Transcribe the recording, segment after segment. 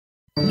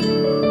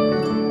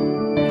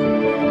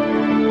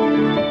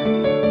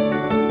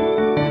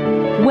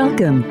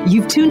Welcome.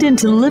 You've tuned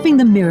into Living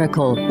the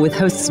Miracle with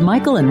hosts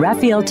Michael and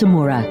Raphaelle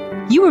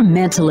Tamura. You are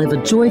meant to live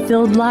a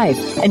joy-filled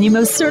life, and you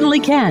most certainly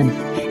can.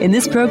 In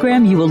this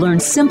program, you will learn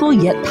simple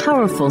yet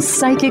powerful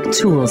psychic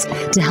tools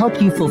to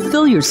help you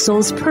fulfill your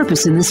soul's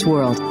purpose in this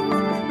world.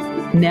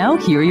 Now,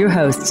 here are your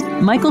hosts,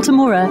 Michael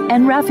Tamura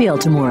and Raphaelle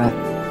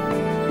Tamura.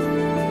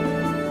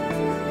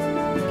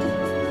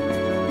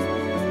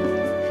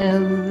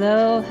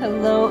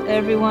 Hello,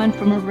 everyone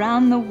from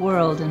around the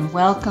world, and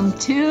welcome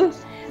to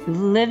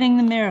Living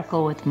the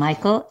Miracle with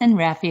Michael and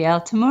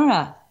Raphaelle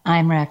Tamura.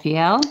 I'm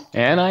Raphaelle.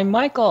 And I'm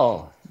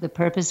Michael. The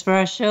purpose for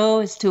our show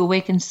is to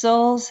awaken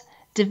souls,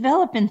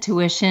 develop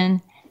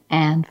intuition,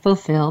 and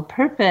fulfill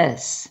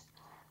purpose.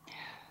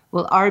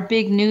 Well, our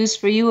big news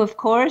for you, of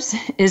course,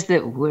 is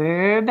that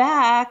we're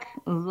back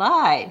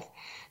live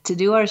to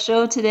do our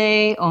show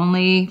today,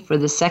 only for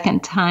the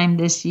second time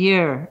this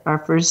year. Our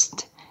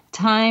first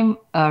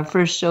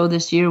show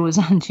this year was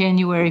on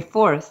January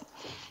 4th.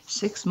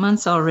 6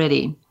 months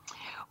already.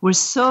 We're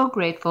so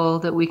grateful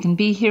that we can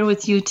be here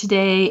with you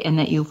today and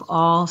that you've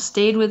all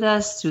stayed with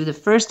us through the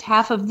first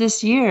half of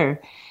this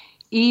year,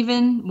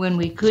 even when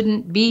we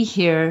couldn't be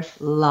here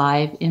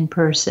live in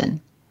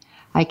person.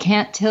 I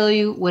can't tell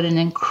you what an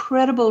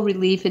incredible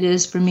relief it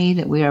is for me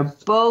that we are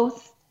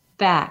both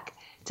back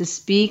to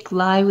speak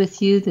live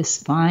with you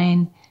this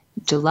fine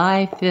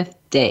July 5th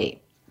day.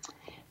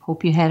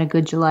 Hope you had a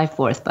good July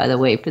 4th, by the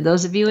way, for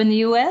those of you in the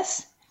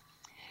U.S.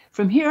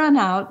 From here on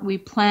out, we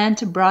plan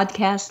to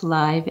broadcast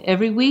live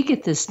every week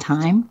at this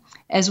time,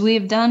 as we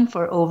have done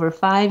for over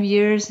 5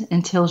 years,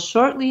 until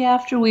shortly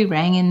after we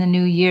rang in the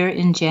new year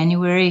in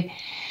January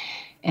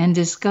and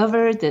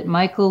discovered that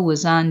Michael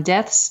was on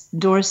death's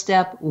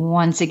doorstep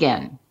once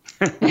again.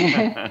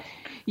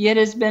 Yet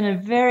it's been a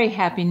very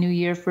happy new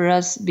year for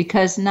us,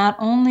 because not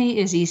only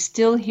is he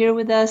still here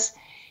with us,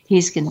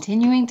 he's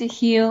continuing to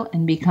heal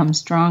and become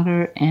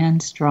stronger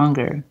and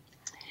stronger.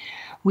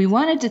 We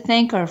wanted to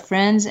thank our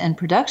friends and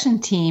production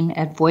team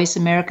at Voice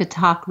America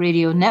Talk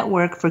Radio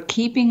Network for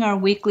keeping our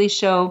weekly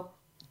show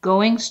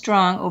going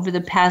strong over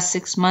the past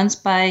 6 months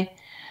by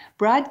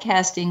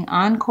broadcasting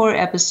encore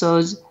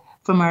episodes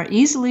from our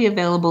easily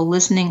available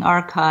listening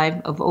archive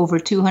of over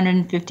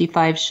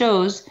 255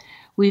 shows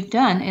we've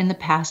done in the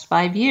past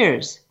 5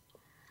 years.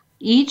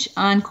 Each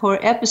encore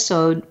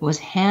episode was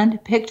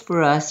hand-picked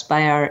for us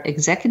by our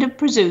executive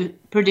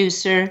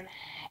producer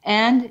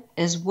and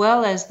as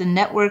well as the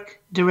network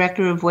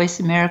director of Voice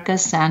America,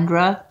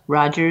 Sandra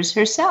Rogers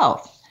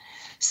herself.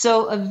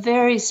 So a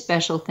very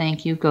special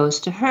thank you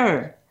goes to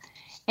her.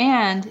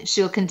 And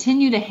she'll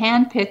continue to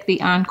handpick the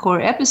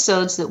encore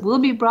episodes that will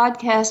be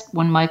broadcast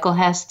when Michael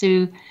has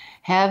to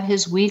have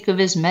his week of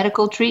his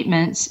medical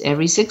treatments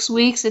every 6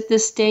 weeks at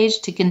this stage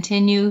to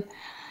continue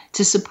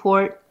to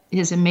support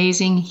his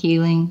amazing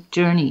healing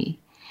journey.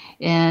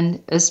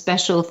 And a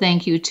special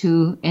thank you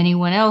to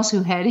anyone else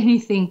who had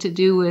anything to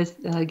do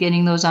with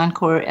getting those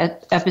encore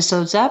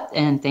episodes up.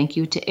 And thank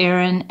you to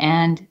Aaron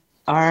and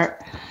our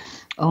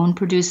own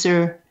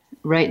producer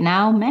right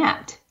now,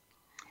 Matt.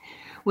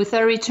 With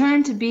our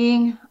return to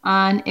being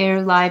on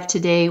air live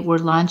today, we're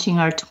launching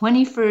our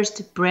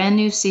 21st brand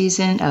new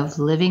season of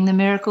Living the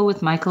Miracle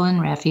with Michael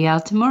and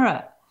Raphaelle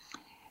Tamura.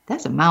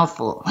 That's a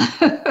mouthful.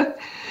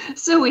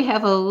 So we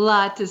have a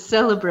lot to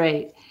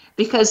celebrate,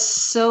 because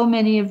so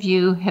many of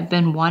you have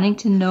been wanting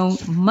to know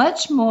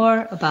much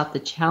more about the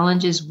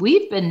challenges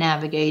we've been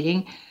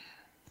navigating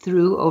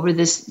through over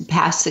this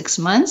past 6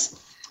 months.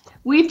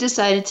 We've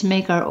decided to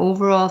make our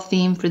overall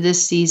theme for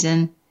this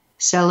season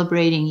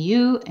celebrating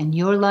you and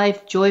your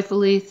life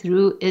joyfully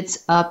through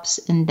its ups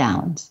and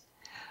downs.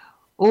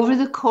 Over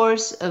the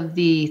course of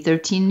the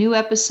 13 new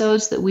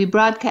episodes that we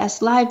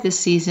broadcast live this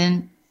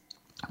season,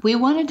 we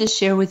wanted to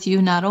share with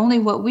you not only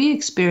what we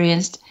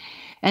experienced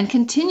and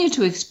continue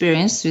to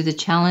experience through the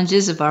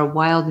challenges of our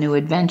wild new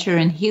adventure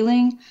and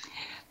healing,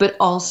 but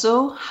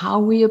also how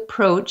we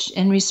approach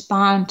and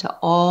respond to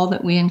all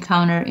that we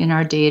encounter in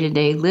our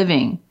day-to-day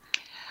living.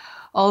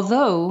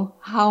 Although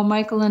how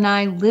Michael and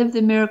I live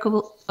the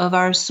miracle of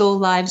our soul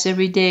lives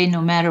every day,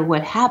 no matter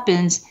what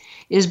happens,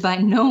 is by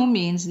no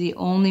means the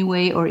only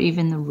way or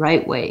even the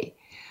right way.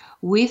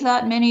 We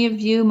thought many of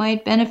you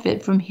might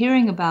benefit from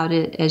hearing about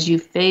it as you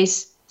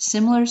face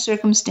similar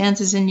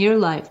circumstances in your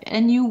life,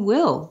 and you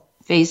will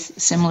face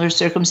similar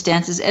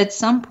circumstances at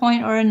some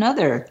point or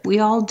another. We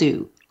all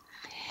do.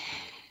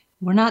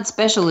 We're not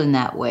special in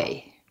that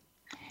way.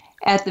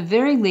 At the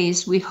very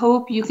least, we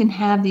hope you can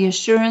have the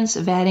assurance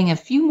of adding a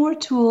few more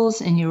tools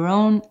in your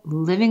own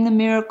Living the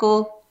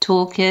Miracle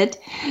toolkit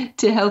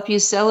to help you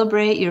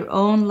celebrate your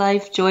own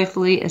life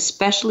joyfully,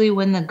 especially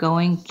when the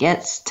going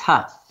gets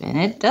tough. And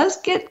it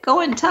does get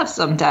going tough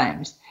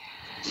sometimes.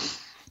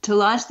 To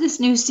launch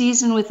this new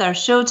season with our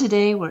show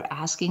today, we're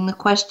asking the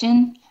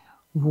question,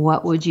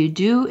 what would you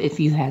do if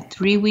you had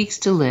 3 weeks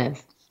to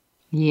live?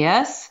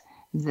 Yes,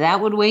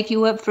 that would wake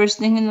you up first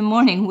thing in the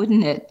morning,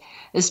 wouldn't it?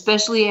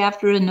 Especially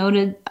after a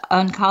noted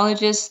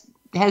oncologist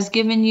has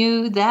given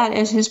you that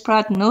as his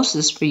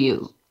prognosis for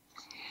you.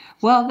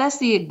 Well, that's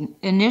the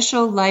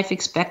initial life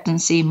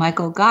expectancy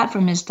Michael got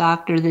from his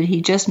doctor that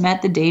he just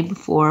met the day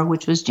before,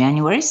 which was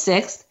January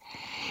 6th.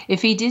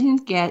 If he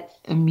didn't get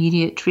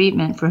immediate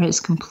treatment for his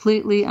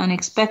completely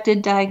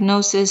unexpected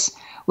diagnosis,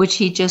 which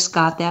he just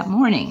got that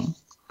morning.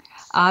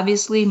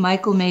 Obviously,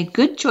 Michael made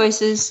good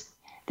choices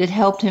that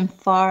helped him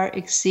far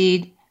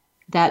exceed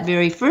that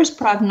very first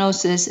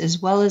prognosis,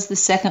 as well as the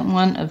second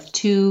one of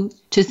 2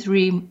 to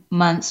 3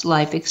 months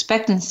life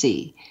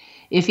expectancy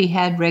if he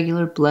had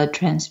regular blood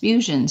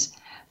transfusions,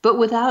 but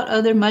without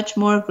other much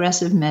more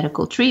aggressive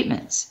medical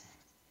treatments.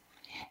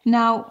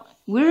 Now,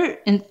 we're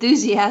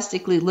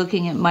enthusiastically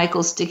looking at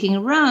Michael sticking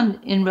around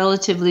in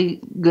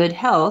relatively good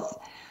health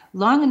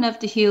long enough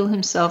to heal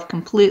himself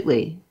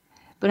completely,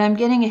 but I'm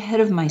getting ahead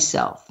of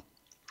myself.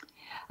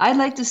 I'd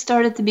like to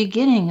start at the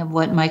beginning of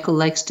what Michael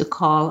likes to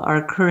call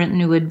our current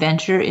new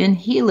adventure in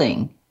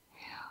healing.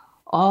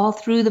 All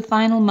through the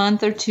final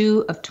month or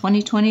two of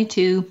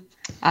 2022,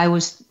 I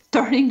was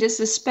starting to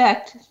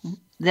suspect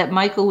that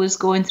Michael was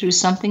going through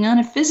something on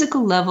a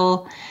physical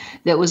level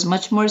that was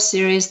much more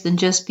serious than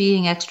just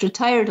being extra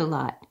tired a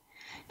lot.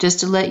 Just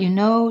to let you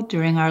know,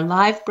 during our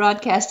live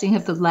broadcasting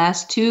of the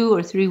last 2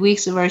 or 3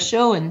 weeks of our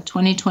show in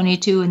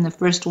 2022 and the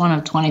first one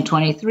of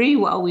 2023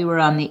 while we were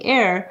on the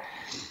air,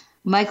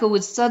 Michael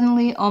would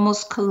suddenly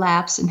almost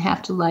collapse and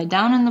have to lie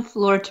down on the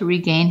floor to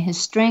regain his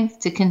strength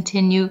to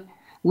continue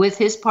with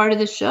his part of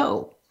the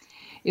show.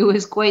 It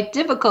was quite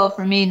difficult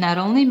for me, not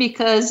only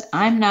because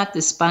I'm not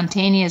the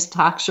spontaneous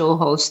talk show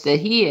host that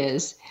he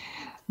is,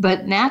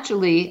 but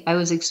naturally I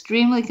was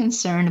extremely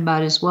concerned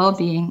about his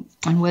well-being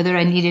and whether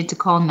I needed to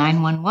call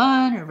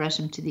 911 or rush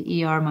him to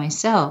the ER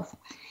myself.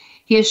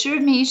 He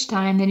assured me each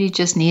time that he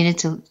just needed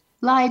to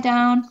lie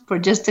down for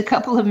just a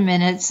couple of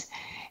minutes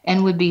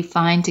and would be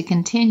fine to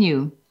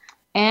continue.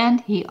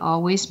 And he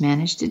always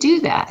managed to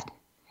do that.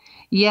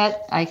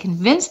 Yet I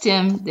convinced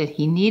him that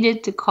he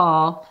needed to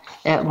call,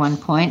 at one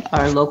point,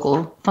 our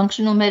local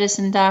functional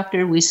medicine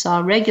doctor we saw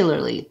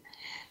regularly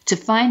to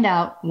find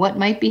out what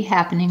might be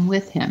happening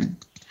with him.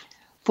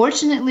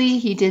 Fortunately,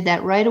 he did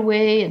that right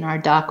away, and our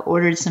doc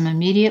ordered some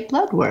immediate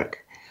blood work.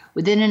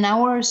 Within an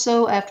hour or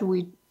so after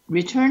we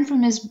returned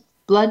from his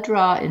blood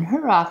draw in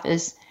her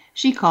office,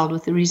 she called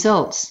with the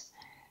results.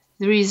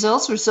 The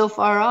results were so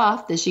far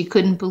off that she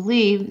couldn't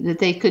believe that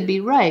they could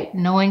be right,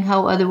 knowing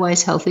how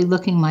otherwise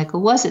healthy-looking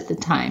Michael was at the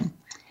time.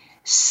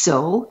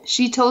 So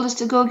she told us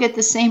to go get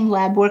the same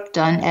lab work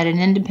done at an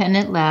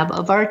independent lab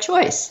of our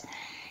choice,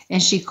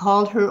 and she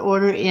called her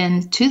order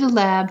in to the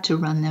lab to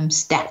run them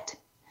stat.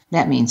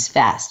 That means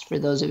fast, for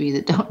those of you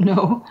that don't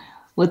know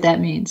what that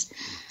means.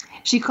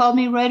 She called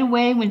me right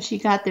away when she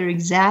got their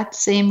exact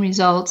same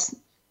results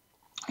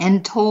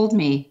and told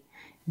me,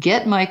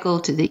 "Get Michael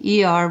to the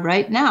ER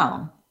right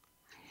now."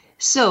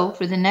 So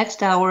for the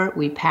next hour,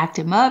 we packed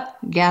him up,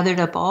 gathered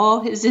up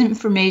all his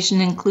information,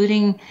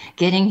 including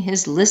getting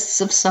his lists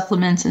of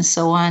supplements and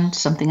so on,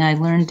 something I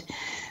learned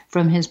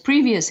from his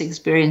previous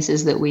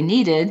experiences that we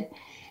needed,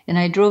 and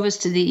I drove us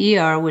to the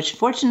ER, which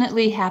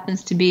fortunately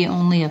happens to be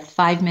only a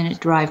 5-minute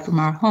drive from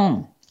our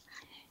home.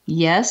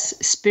 Yes,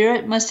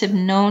 Spirit must have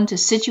known to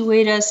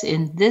situate us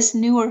in this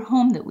newer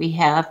home that we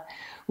have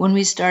when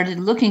we started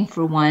looking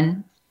for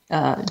one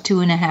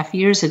 2.5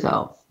 years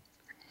ago.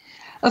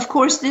 Of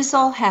course, this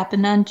all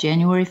happened on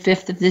January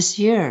 5th of this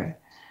year.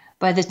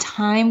 By the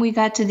time we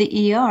got to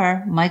the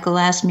ER, Michael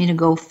asked me to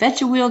go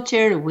fetch a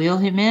wheelchair to wheel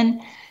him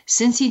in,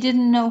 since he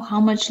didn't know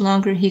how much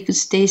longer he could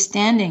stay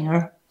standing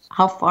or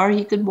how far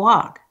he could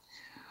walk.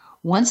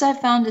 Once I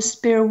found a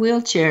spare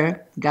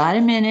wheelchair, got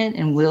him in it,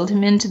 and wheeled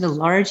him into the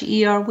large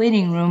ER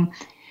waiting room,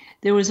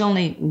 there was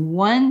only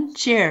one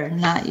chair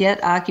not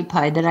yet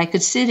occupied that I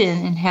could sit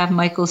in and have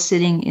Michael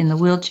sitting in the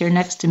wheelchair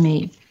next to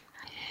me.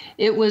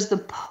 It was the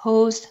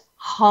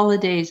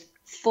post-holidays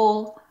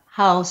full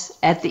house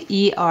at the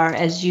ER,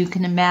 as you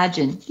can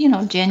imagine.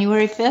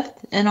 January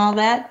 5th and all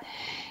that.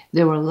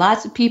 There were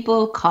lots of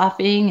people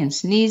coughing and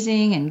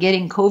sneezing and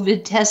getting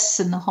COVID tests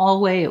in the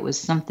hallway. It was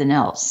something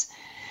else.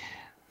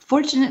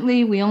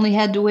 Fortunately, we only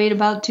had to wait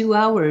about 2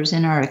 hours,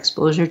 and our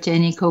exposure to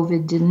any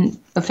COVID didn't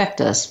affect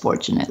us,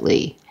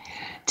 fortunately.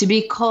 To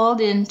be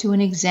called into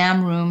an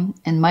exam room,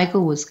 and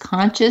Michael was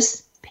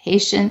conscious,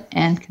 patient,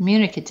 and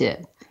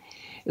communicative.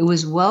 It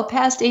was well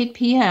past 8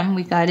 p.m.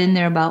 We got in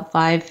there about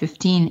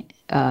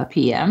 5:15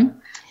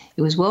 p.m.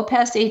 It was well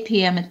past 8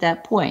 p.m. at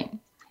that point.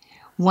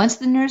 Once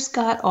the nurse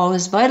got all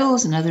his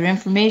vitals and other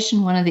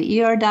information, one of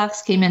the ER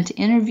docs came in to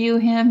interview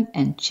him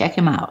and check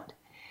him out.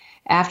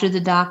 After the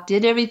doc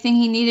did everything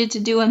he needed to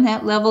do on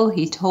that level,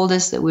 he told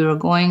us that we were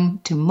going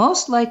to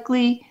most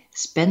likely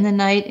spend the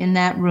night in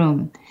that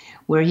room,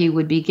 where he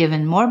would be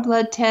given more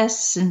blood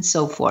tests and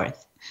so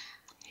forth.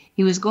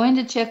 He was going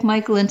to check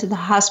Michael into the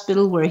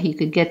hospital where he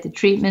could get the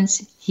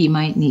treatments he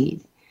might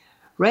need.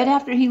 Right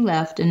after he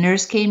left, a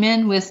nurse came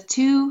in with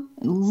 2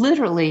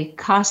 literally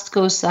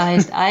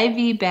Costco-sized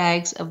IV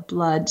bags of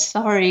blood.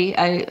 Sorry,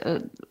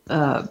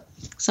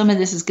 some of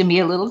this is going to be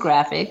a little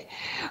graphic,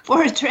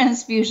 for a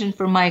transfusion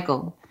for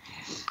Michael.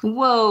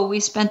 Whoa,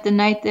 we spent the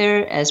night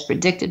there as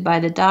predicted by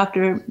the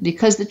doctor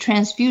because the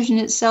transfusion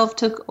itself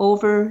took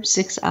over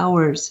 6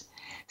 hours.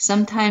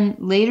 Sometime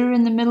later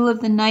in the middle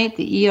of the night,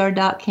 the ER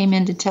doc came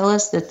in to tell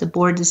us that the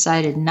board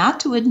decided not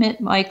to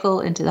admit Michael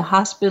into the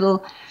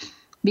hospital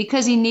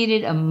because he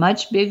needed a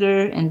much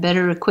bigger and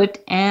better equipped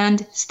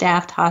and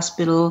staffed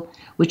hospital,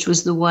 which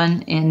was the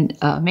one in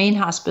main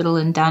hospital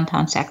in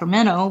downtown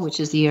Sacramento, which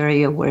is the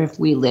area where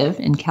we live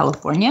in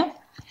California,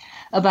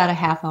 about a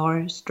half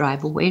hour's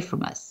drive away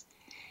from us.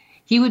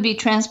 He would be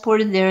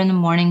transported there in the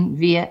morning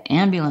via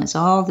ambulance,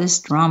 all this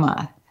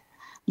drama.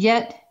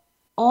 Yet,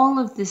 all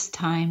of this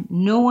time,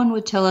 no one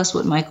would tell us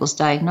what Michael's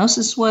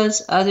diagnosis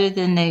was other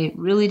than they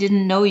really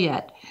didn't know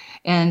yet.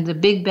 And the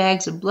big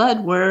bags of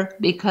blood were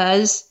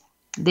because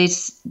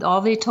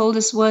all they told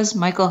us was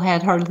Michael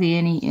had hardly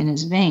any in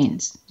his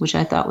veins, which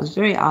I thought was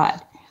very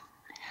odd.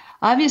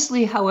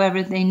 Obviously,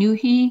 however, they knew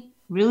he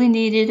really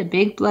needed a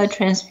big blood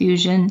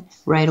transfusion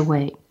right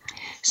away.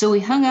 So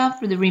we hung out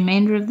for the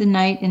remainder of the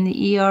night in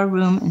the ER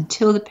room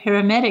until the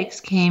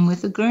paramedics came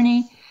with a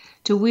gurney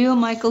to wheel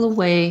Michael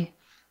away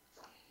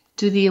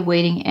to the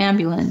awaiting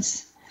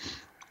ambulance.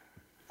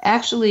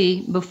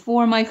 Actually,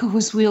 before Michael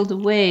was wheeled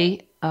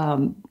away,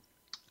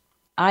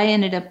 I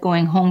ended up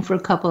going home for a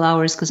couple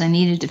hours because I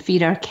needed to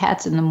feed our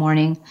cats in the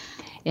morning,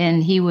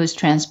 and he was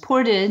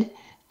transported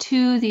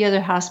to the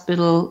other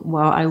hospital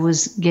while I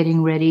was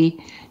getting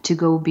ready to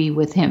go be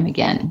with him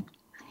again.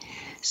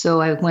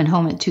 So I went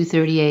home at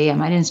 2:30 a.m.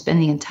 I didn't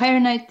spend the entire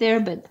night there,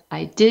 but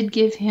I did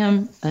give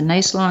him a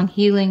nice long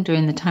healing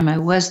during the time I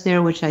was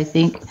there, which I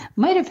think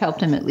might have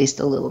helped him at least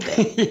a little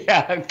bit.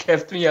 Yeah, it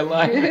kept me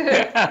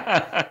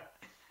alive.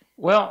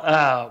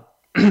 Well,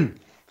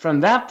 from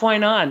that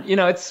point on,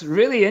 it's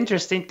really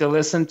interesting to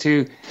listen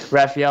to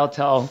Raphaelle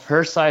tell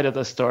her side of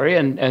the story,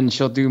 and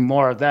she'll do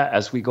more of that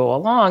as we go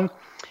along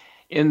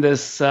in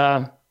this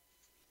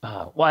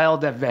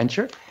wild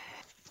adventure.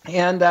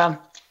 And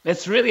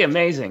it's really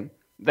amazing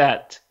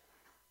that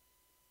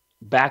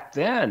back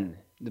then,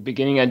 the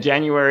beginning of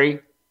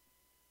January,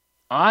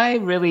 I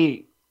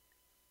really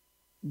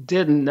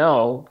didn't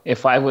know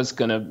if I was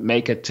going to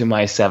make it to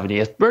my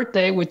 70th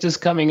birthday, which is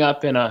coming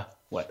up in a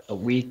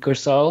week or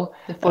so.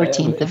 The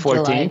 14th of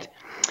July.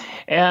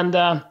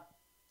 And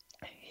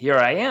here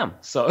I am.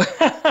 So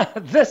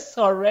this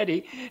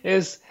already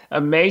is a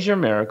major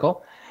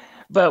miracle.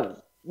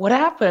 But what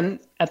happened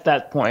at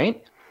that point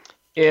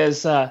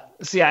is, I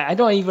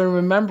don't even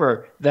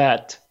remember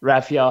that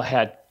Raphaelle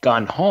had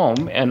gone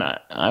home and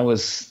I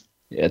was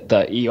at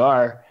the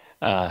ER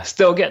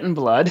still getting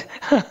blood.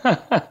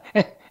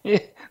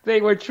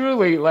 They were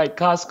truly like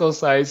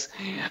Costco-size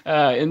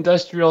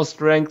industrial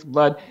strength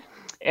blood.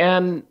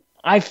 And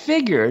I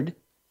figured,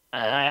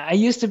 I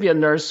used to be a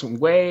nurse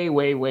way,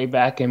 way, way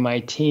back in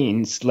my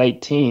teens,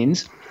 late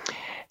teens.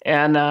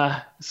 And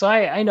so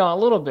I know a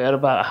little bit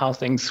about how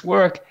things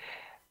work.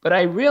 But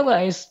I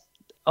realized,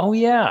 oh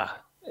yeah,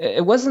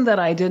 it wasn't that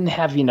I didn't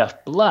have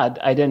enough blood.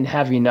 I didn't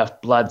have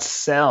enough blood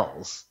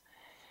cells.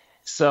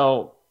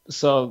 So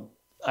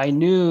I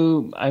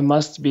knew I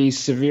must be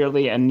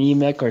severely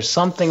anemic or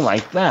something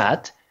like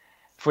that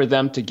for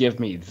them to give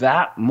me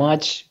that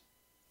much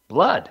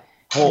blood,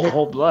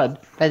 whole blood.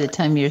 By the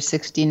time you're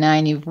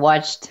 69, you've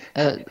watched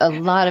a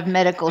lot of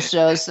medical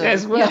shows. So,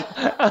 as well.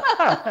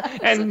 Yeah.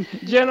 And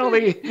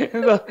generally,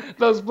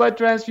 those blood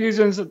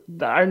transfusions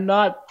are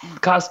not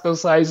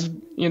Costco-sized,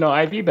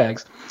 IV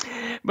bags.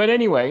 But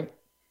anyway,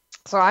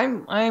 so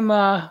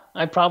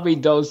I probably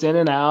dozed in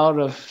and out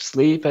of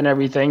sleep and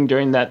everything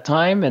during that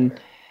time,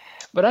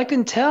 but I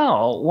can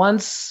tell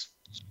once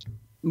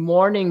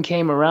morning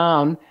came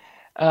around,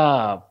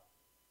 I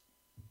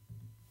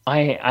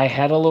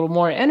had a little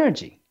more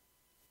energy,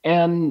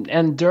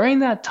 and during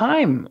that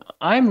time,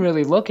 I'm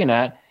really looking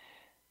at,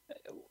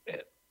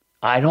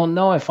 I don't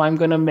know if I'm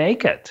going to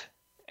make it,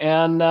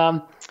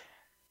 and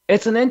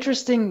it's an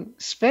interesting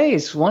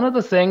space. One of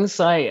the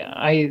things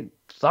I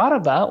thought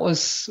about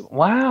was,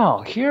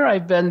 wow, here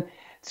I've been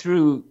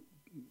through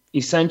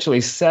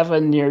essentially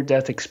 7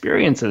 near-death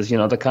experiences,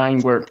 the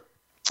kind where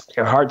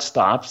your heart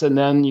stops and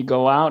then you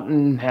go out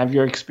and have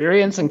your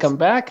experience and come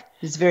back.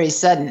 It's very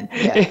sudden.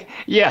 Yeah.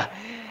 Yeah.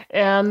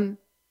 And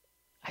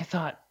I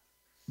thought,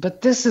 but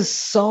this is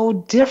so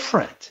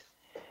different.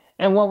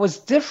 And what was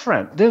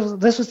different,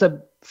 this was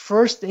the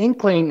first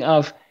inkling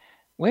of,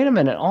 wait a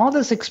minute, all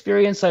this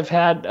experience I've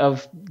had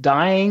of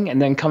dying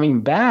and then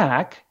coming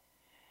back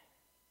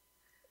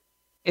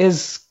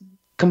is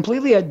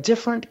completely a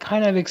different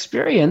kind of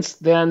experience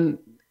than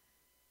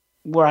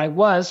where I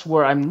was,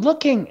 where I'm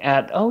looking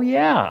at, oh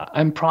yeah,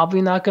 I'm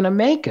probably not going to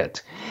make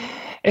it.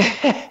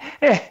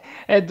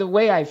 And the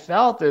way I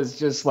felt is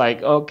just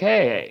like,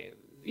 okay,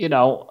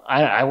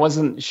 I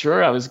wasn't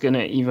sure I was going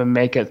to even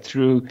make it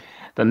through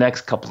the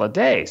next couple of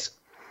days.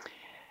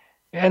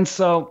 And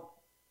so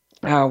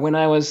when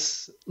I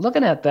was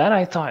looking at that,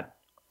 I thought,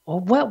 well,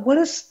 what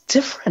is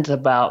different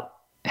about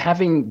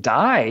having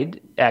died,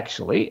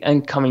 actually,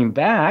 and coming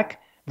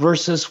back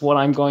versus what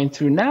I'm going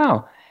through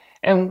now?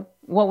 And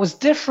what was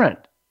different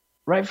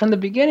right from the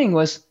beginning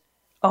was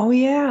Oh,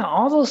 yeah.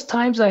 All those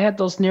times I had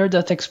those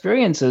near-death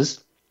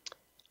experiences,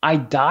 I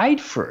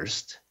died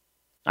first.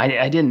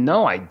 I didn't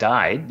know I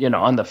died,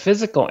 on the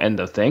physical end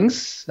of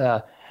things,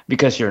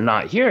 because you're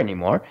not here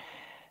anymore.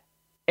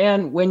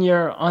 And when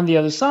you're on the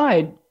other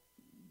side,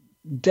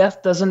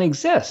 death doesn't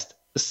exist.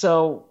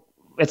 So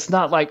it's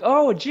not like,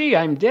 oh, gee,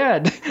 I'm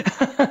dead.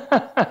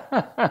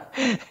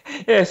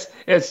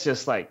 It's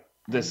just like,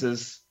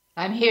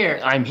 I'm here.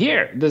 I'm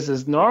here. This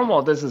is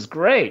normal. This is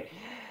great.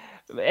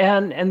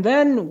 And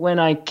then when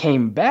I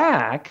came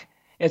back,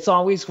 it's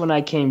always when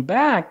I came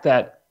back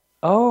that,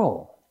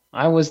 oh,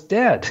 I was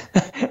dead.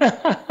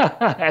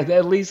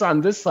 At least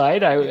on this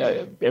side,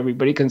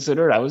 everybody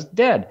considered I was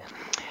dead.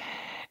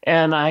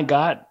 And I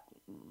got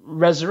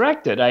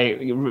resurrected. I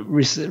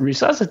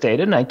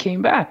resuscitated, and I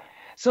came back.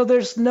 So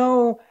there's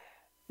no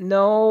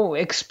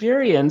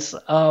experience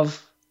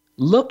of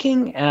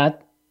looking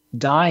at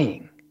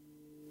dying,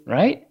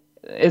 right?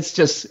 It's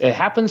just, it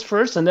happens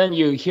first, and then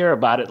you hear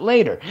about it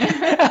later.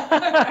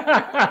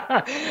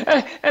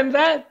 And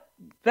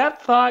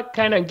that thought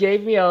kind of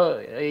gave me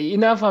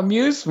enough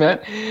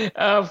amusement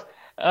of,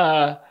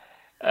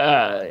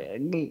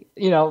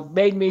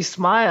 made me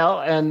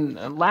smile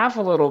and laugh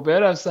a little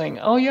bit. I was saying,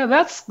 oh yeah,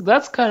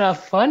 that's kind of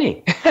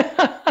funny.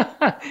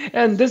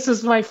 And this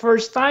is my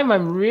first time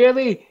I'm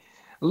really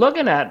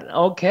looking at,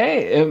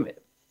 okay,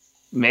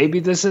 maybe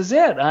this is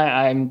it.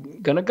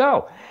 I'm going to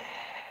go.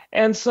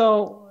 And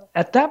so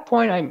at that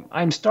point,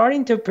 I'm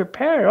starting to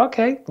prepare.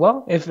 Okay,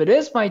 well, if it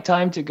is my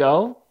time to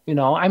go,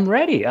 I'm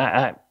ready.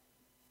 I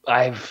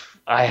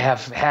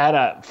have had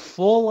a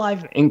full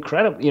life,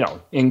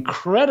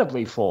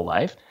 incredibly full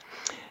life.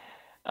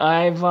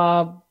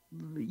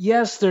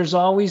 Yes, there's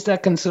always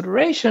that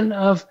consideration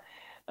of,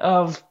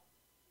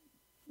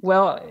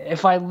 well,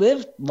 if I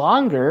lived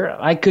longer,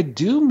 I could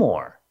do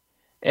more,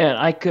 and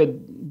I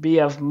could be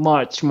of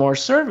much more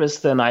service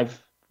than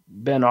I've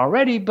been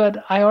already.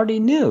 But I already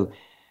knew.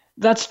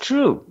 That's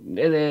true.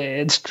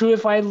 It's true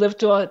if I live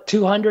to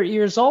 200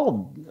 years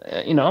old,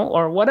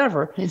 or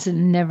whatever. It's a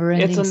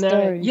never-ending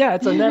story. Yeah,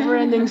 it's a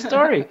never-ending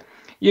story.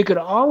 You could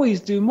always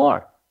do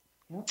more.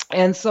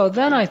 And so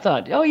then I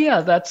thought, oh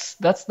yeah,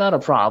 that's not a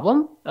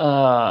problem.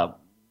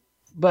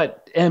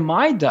 But am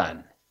I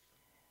done?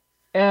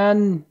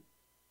 And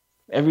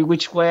every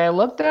which way I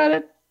looked at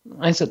it,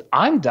 I said,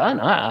 I'm done.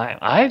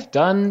 I've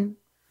done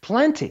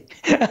plenty.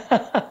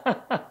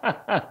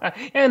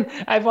 And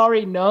I've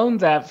already known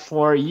that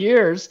for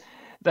years,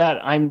 that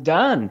I'm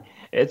done.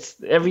 It's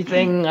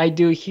everything I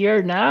do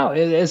here now.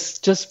 It's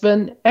just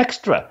been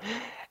extra,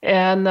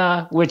 and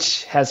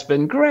which has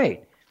been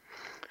great.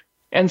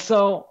 And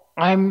so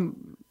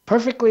I'm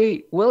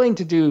perfectly willing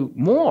to do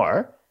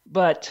more,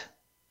 but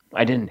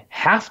I didn't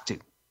have to.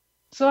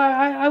 So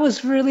I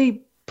was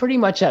really pretty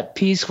much at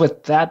peace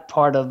with that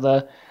part of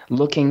the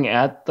looking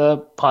at the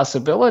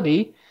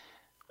possibility,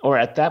 or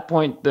at that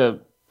point,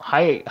 the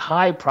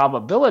high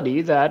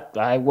probability that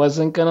I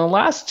wasn't going to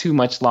last too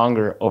much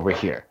longer over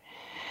here.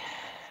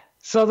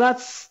 So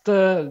that's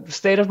the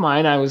state of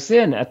mind I was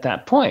in at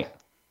that point.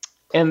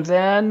 And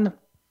then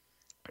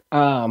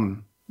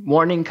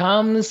morning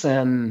comes,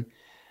 and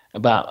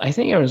about, I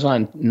think it was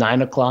on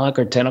 9 o'clock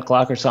or 10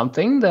 o'clock or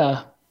something,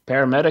 the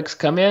paramedics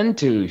come in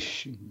to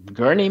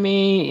gurney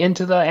me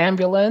into the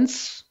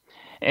ambulance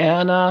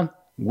and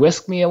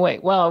whisk me away.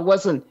 Well, it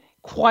wasn't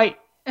quite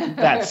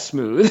that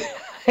smooth.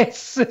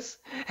 It's just,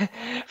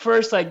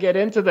 first I get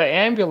into the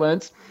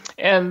ambulance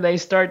and they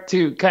start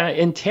to kind of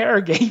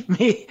interrogate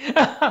me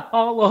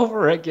all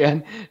over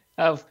again.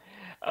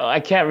 I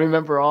can't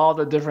remember all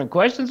the different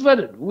questions,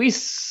 but we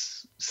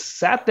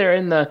sat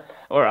there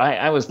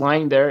I was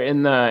lying there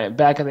in the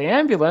back of the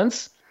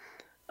ambulance,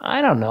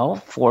 I don't know,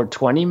 for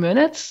 20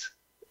 minutes,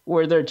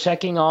 where they're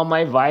checking all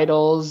my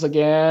vitals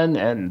again,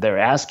 and they're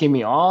asking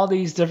me all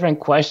these different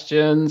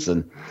questions,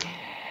 and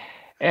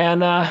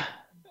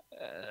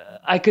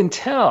I can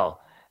tell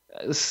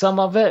some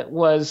of it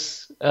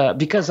was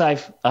because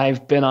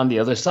I've been on the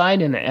other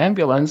side in the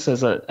ambulance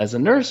as a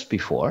nurse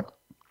before,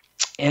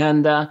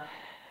 and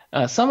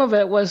some of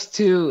it was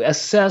to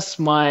assess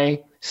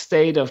my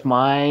state of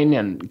mind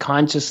and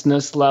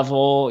consciousness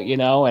level,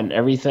 and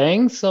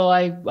everything. So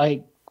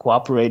I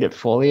cooperated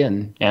fully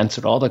and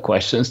answered all the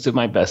questions to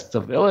my best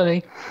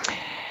ability,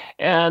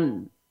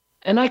 and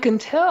I can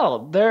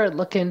tell they're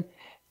looking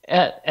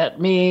at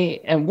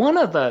me, and one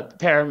of the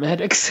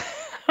paramedics.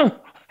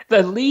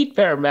 The lead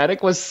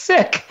paramedic was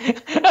sick.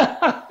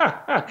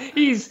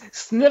 He's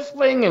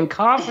sniffling and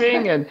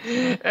coughing, and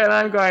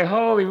I'm going,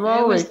 holy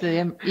moly. It was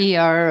the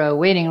ER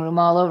waiting room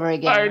all over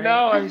again. I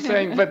know, right? I'm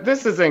saying, but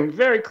this is in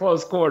very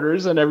close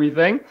quarters and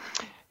everything.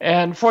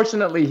 And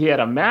fortunately, he had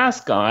a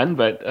mask on,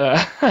 but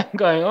I'm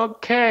going,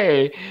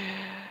 okay,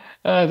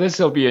 this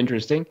will be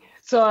interesting.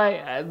 So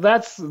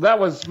that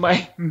was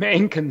my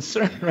main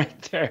concern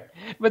right there.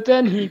 But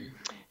then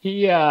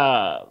he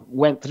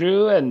went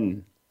through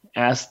and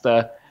asked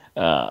the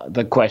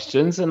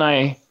questions, and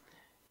I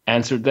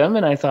answered them,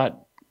 and I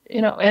thought,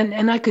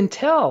 and I can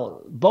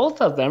tell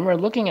both of them are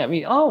looking at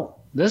me, oh,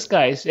 this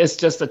guy, it's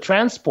just a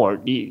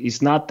transport.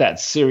 He's not that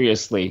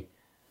seriously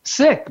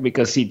sick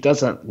because he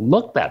doesn't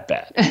look that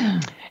bad.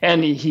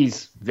 And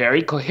he's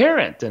very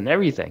coherent and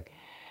everything.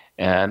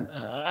 And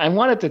I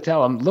wanted to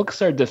tell him,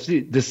 looks are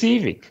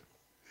deceiving.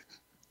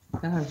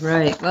 All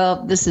right.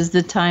 Well, this is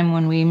the time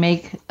when we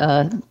make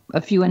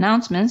a few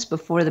announcements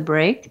before the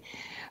break.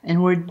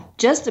 And we're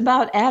just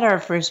about at our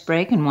first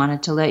break and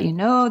wanted to let you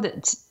know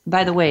that,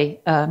 by the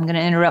way, I'm going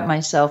to interrupt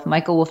myself.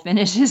 Michael will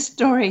finish his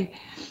story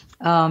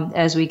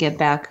as we get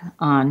back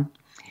on.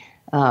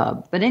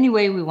 But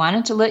anyway, we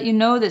wanted to let you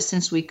know that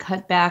since we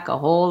cut back a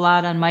whole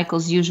lot on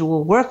Michael's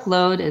usual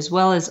workload, as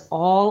well as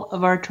all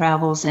of our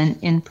travels and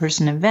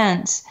in-person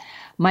events,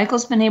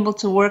 Michael's been able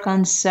to work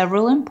on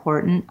several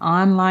important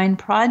online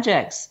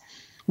projects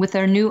with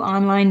our new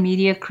online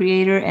media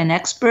creator and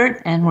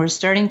expert, and we're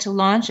starting to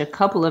launch a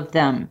couple of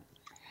them.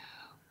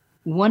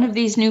 One of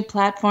these new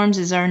platforms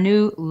is our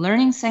new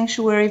learning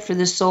sanctuary for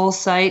the soul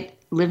site,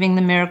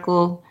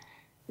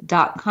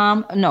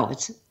 livingthemiracle.com. No,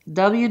 it's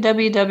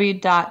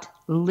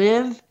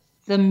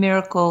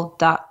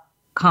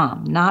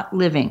www.livethemiracle.com. Not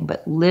living,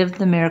 but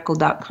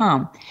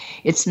livethemiracle.com.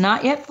 It's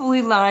not yet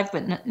fully live,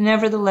 but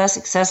nevertheless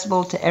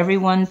accessible to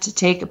everyone to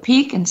take a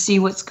peek and see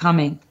what's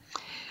coming.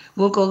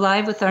 We'll go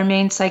live with our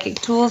main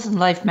psychic tools and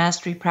life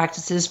mastery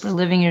practices for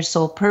living your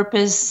soul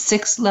purpose,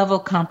 6-level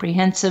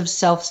comprehensive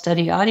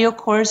self-study audio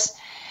course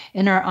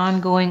in our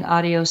ongoing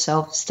audio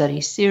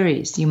self-study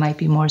series. You might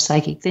be more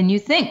psychic than you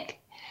think.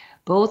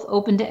 Both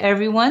open to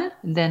everyone.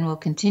 Then we'll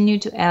continue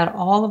to add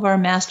all of our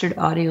mastered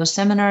audio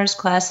seminars,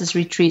 classes,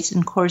 retreats,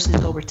 and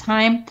courses over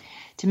time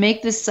to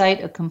make this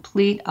site a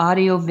complete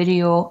audio,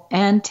 video,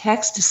 and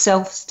text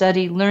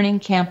self-study learning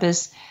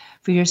campus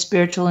for your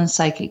spiritual and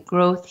psychic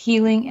growth,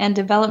 healing, and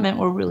development.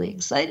 We're really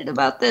excited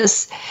about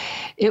this.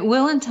 It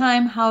will in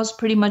time house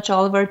pretty much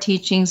all of our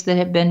teachings that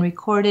have been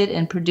recorded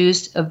and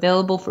produced,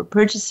 available for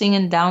purchasing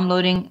and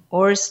downloading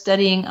or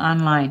studying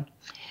online.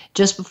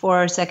 Just before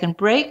our second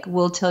break,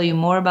 we'll tell you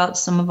more about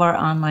some of our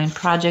online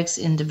projects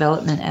in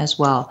development as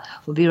well.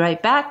 We'll be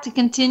right back to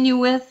continue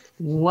with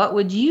What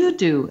Would You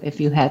Do If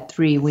You Had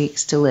 3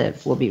 Weeks to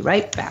Live? We'll be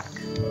right back.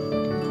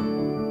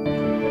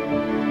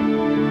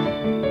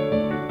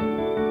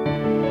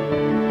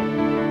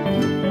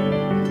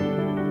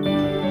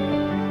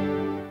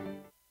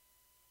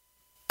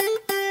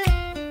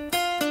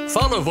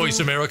 Follow Voice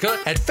America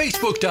at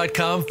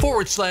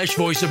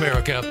facebook.com/Voice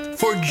America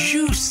for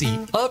juicy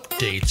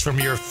updates from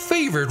your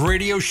favorite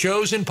radio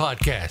shows and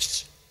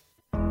podcasts.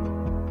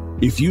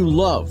 If you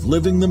love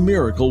Living the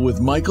Miracle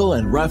with Michael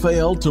and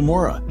Raphaelle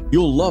Tamura,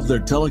 you'll love their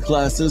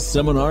teleclasses,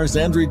 seminars,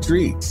 and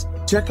retreats.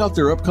 Check out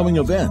their upcoming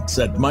events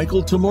at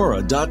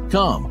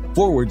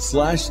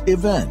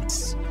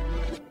michaeltamura.com/events.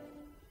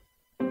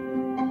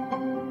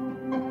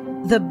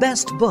 The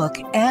best book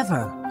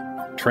ever.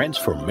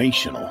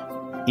 Transformational.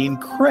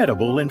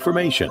 Incredible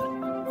information.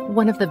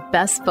 One of the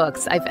best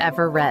books I've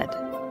ever read.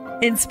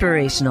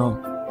 Inspirational.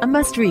 A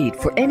must-read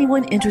for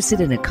anyone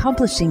interested in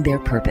accomplishing their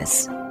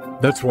purpose.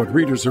 That's what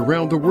readers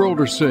around the world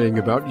are saying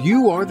about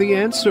You Are the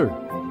Answer,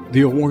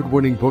 the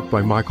award-winning book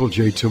by Michael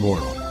J.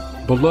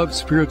 Tamura, beloved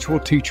spiritual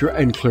teacher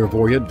and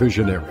clairvoyant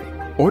visionary.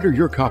 Order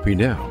your copy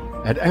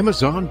now at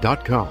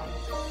Amazon.com.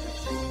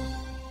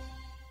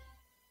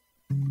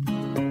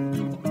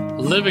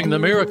 Living the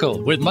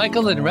Miracle with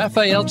Michael and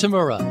Raphaelle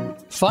Tamura.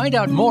 Find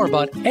out more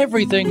about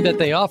everything that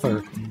they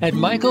offer at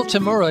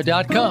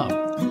michaeltamura.com.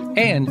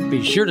 And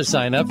be sure to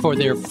sign up for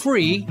their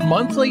free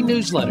monthly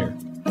newsletter.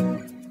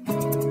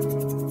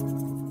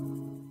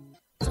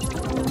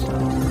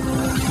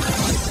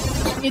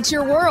 It's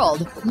your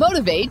world.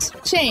 Motivate,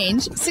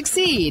 change,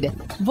 succeed.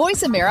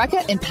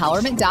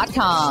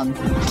 VoiceAmericaEmpowerment.com.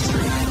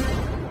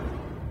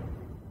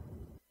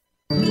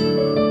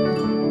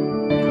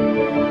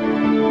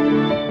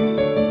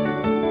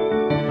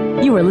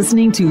 You are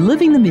listening to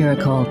Living the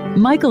Miracle.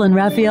 Michael and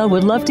Raphaelle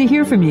would love to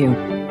hear from you.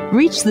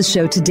 Reach the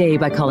show today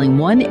by calling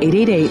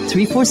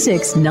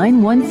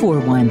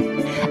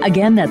 1-888-346-9141.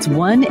 Again, that's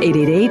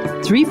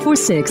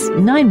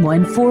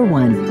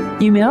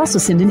 1-888-346-9141. You may also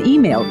send an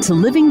email to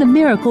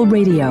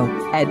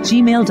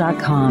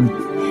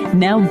livingthemiracleradio@gmail.com.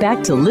 Now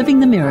back to Living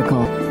the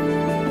Miracle.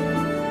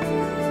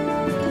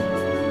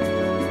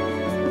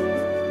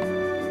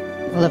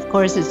 Well, of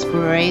course, it's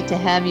great to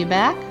have you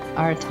back.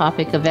 Our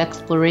topic of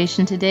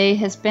exploration today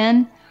has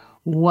been,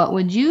 what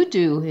would you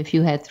do if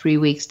you had 3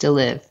 weeks to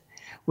live?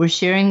 We're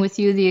sharing with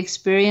you the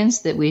experience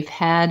that we've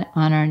had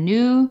on our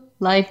new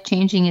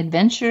life-changing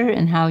adventure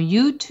and how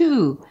you,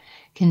 too,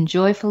 can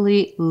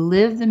joyfully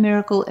live the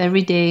miracle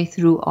every day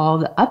through all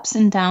the ups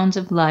and downs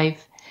of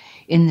life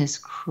in this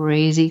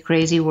crazy,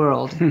 crazy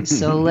world.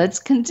 So let's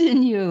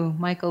continue.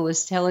 Michael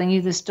was telling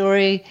you the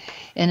story,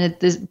 and at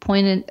this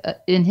point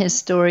in his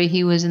story,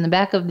 he was in the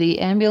back of the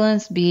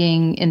ambulance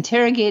being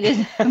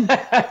interrogated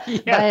by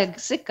a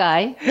sick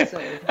guy.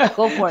 So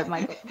go for it,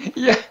 Michael.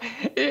 Yeah,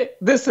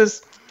 this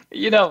is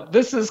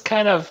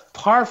kind of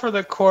par for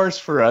the course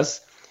for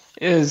us,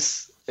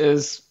 is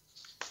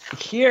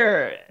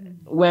here,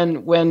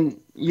 when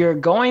you're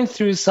going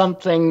through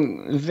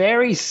something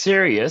very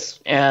serious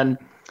and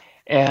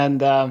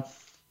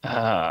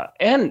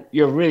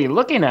you're really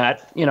looking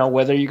at,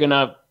 whether you're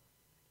gonna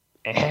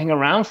hang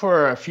around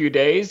for a few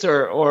days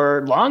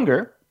or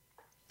longer,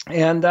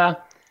 and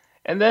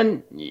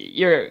then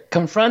you're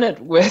confronted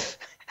with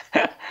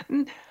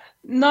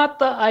not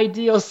the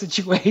ideal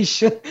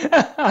situation.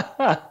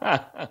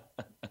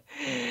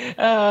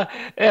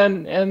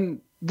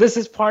 And this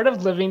is part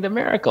of living the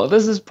miracle.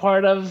 This is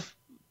part of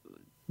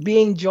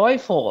being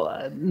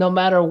joyful, no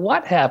matter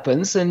what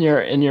happens in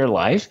your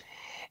life,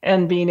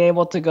 and being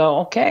able to go,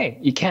 okay,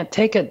 you can't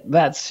take it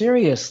that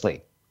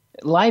seriously.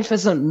 Life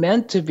isn't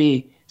meant to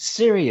be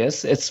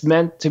serious. It's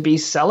meant to be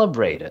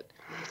celebrated.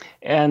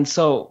 And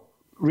so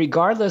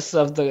regardless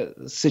of the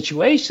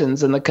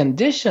situations and the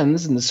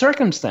conditions and the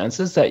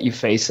circumstances that you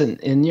face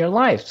in your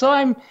life. So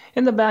I'm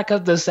in the back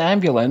of this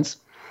ambulance,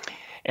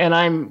 and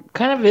I'm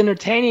kind of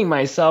entertaining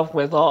myself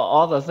with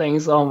all the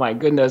things, oh my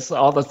goodness,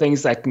 all the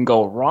things that can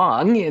go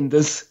wrong in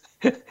this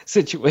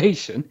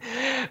situation.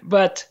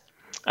 But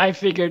I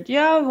figured,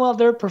 yeah, well,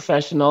 they're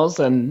professionals,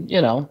 and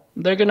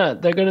they're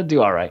gonna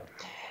do all right.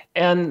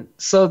 And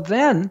so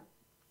then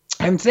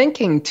I'm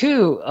thinking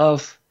too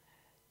of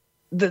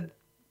the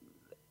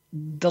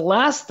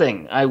last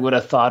thing I would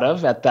have thought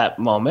of at that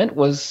moment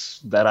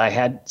was that I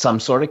had some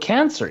sort of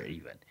cancer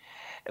even.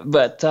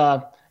 But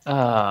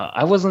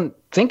I wasn't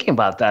thinking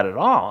about that at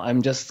all.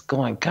 I'm just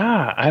going,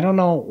 God, I don't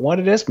know what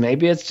it is.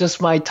 Maybe it's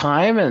just my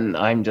time and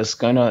I'm just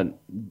going to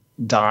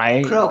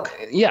die. Croak.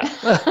 Yeah.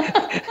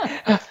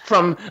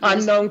 From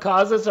unknown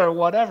causes or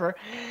whatever.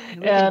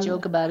 We can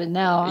joke about it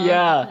now. Huh?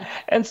 Yeah.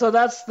 And so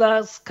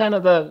that's kind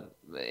of the,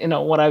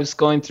 what I was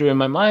going through in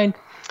my mind.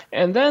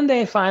 And then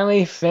they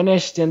finally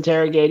finished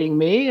interrogating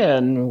me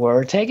and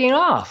were taking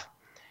off.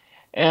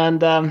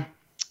 And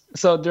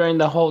so during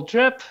the whole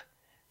trip,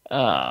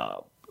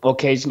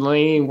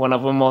 occasionally one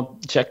of them will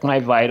check my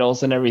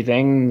vitals and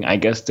everything, I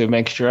guess to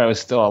make sure I was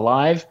still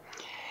alive.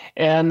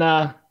 And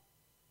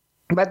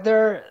but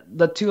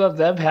the two of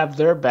them have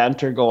their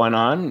banter going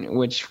on,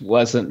 which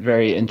wasn't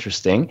very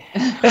interesting.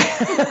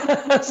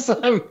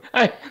 So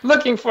I'm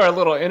looking for a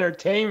little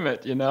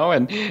entertainment,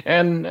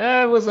 and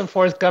it wasn't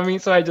forthcoming.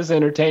 So I just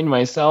entertained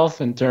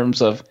myself in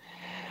terms of,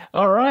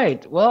 all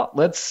right, well,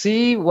 let's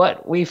see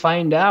what we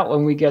find out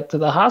when we get to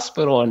the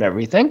hospital and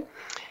everything.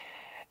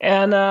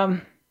 And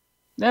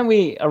then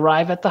we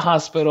arrive at the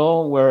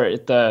hospital. We're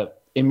at the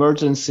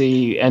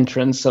emergency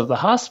entrance of the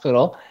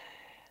hospital.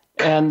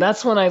 And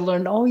that's when I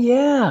learned, oh,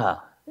 yeah,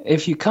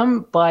 if you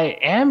come by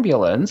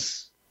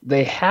ambulance,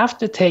 they have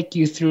to take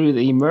you through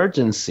the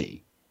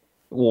emergency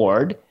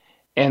ward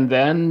and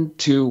then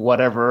to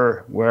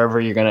wherever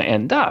you're going to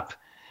end up.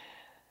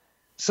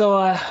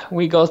 So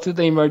we go through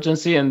the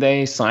emergency and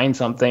they sign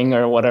something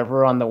or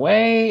whatever on the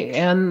way.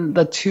 And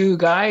the two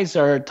guys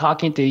are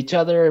talking to each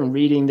other and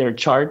reading their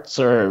charts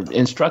or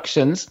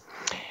instructions.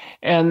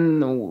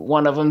 And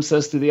one of them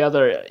says to the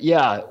other,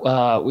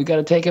 we got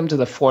to take him to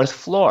the 4th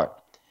floor.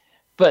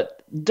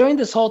 But during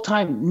this whole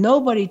time,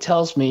 nobody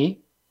tells me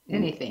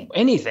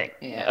anything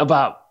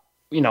about,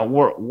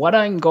 what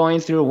I'm going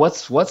through,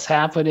 what's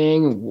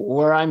happening,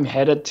 where I'm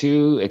headed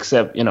to,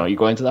 except, you're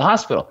going to the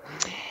hospital.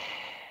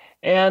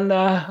 And,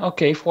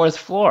 4th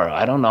floor.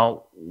 I don't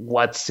know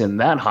what's in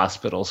that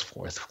hospital's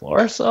 4th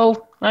floor.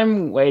 So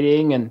I'm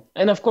waiting.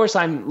 And of course,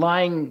 I'm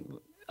lying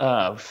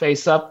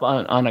face up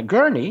on a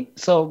gurney.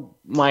 So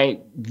my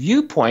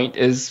viewpoint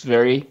is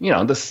very,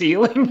 the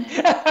ceiling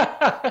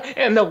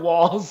and the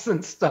walls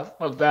and stuff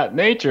of that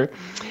nature.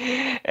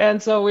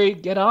 And so we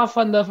get off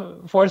on the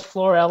 4th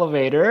floor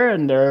elevator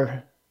and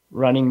they're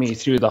running me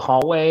through the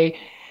hallway.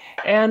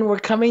 And we're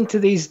coming to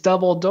these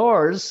double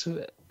doors.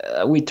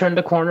 We turned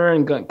the corner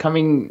and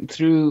coming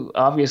through,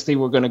 obviously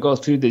we're going to go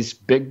through these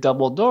big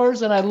double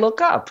doors. And I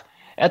look up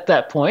at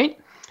that point,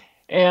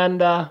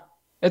 and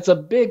it's a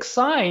big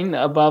sign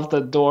above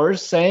the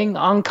doors saying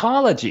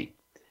oncology.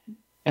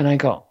 And I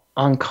go,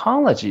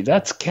 oncology?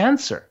 That's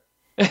cancer.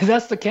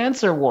 That's the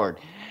cancer ward.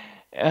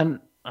 And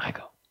I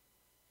go,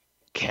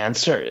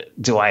 cancer?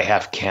 Do I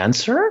have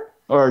cancer?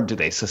 Or do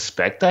they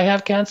suspect I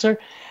have cancer?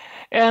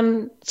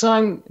 And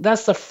so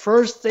that's the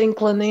first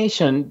inkling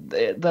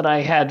that I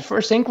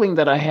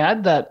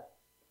had that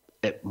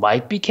it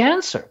might be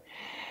cancer.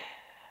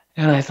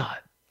 And I thought,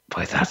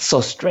 boy, that's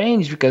so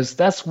strange, because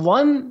that's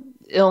one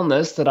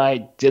illness that I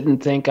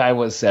didn't think I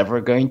was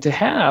ever going to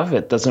have.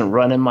 It doesn't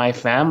run in my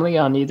family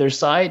on either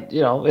side.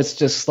 It's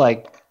just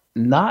like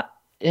not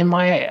in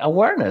my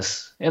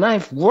awareness. And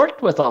I've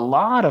worked with a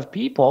lot of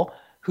people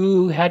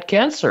who had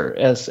cancer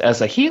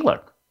as a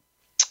healer.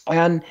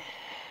 And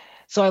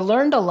so I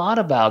learned a lot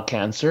about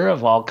cancer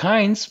of all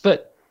kinds,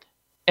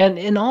 and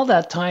in all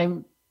that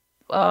time,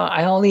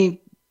 I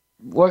only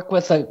work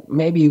with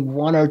maybe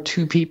 1 or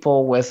 2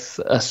 people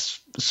with a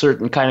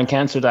certain kind of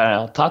cancer that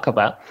I'll talk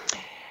about.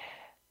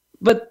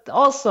 But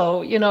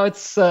also,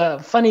 it's a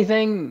funny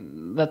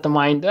thing that the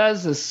mind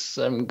does is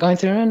I'm going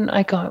through and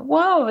I go,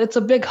 wow, it's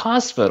a big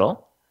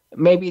hospital.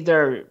 Maybe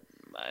they're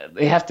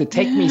they have to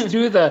take me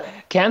through the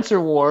cancer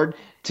ward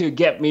to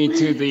get me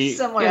to the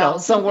somewhere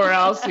else,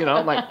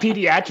 like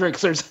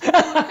pediatrics or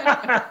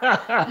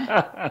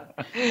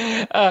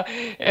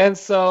and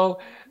so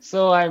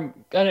I'm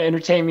kind of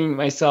entertaining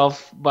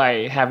myself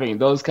by having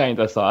those kinds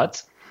of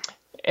thoughts.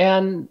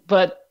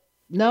 But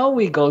now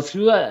we go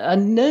through a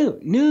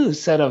new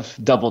set of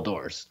double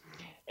doors.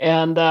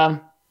 And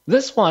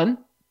this one,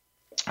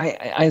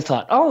 I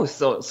thought,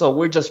 so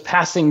we're just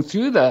passing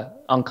through the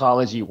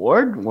oncology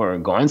ward. We're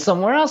going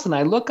somewhere else. And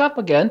I look up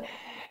again,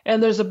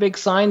 and there's a big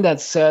sign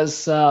that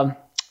says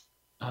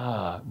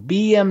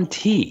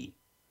BMT.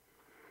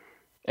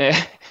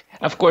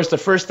 Of course, the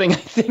first thing I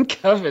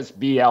think of is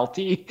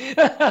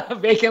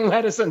BLT, bacon,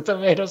 lettuce, and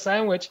tomato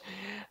sandwich.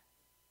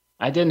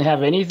 I didn't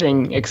have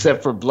anything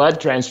except for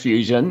blood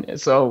transfusion,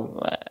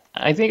 so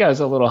I think I was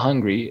a little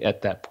hungry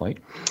at that point,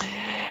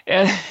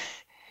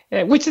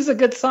 which is a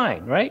good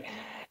sign, right?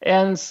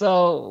 And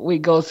so we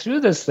go through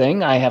this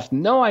thing. I have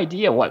no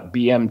idea what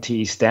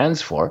BMT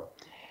stands for.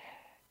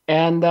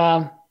 And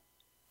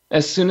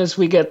as soon as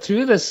we get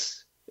through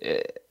this,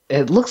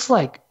 it looks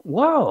like,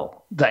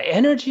 whoa, the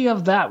energy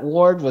of that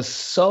ward was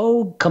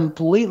so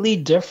completely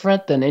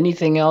different than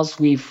anything else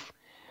we've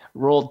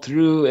rolled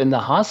through in the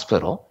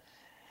hospital.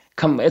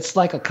 It's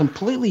like a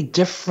completely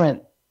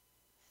different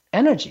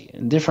energy,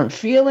 and different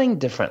feeling,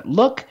 different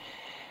look.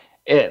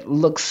 It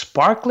looks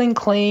sparkling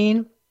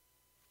clean.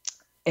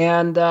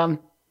 And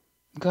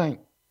going,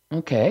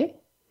 okay.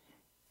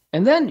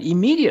 And then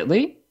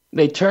immediately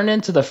they turn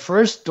into the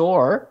first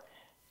door,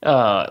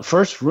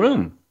 first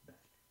room.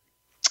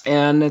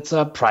 And it's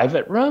a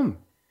private room.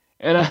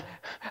 And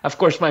of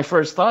course, my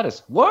first thought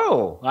is,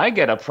 whoa, I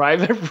get a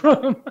private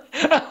room.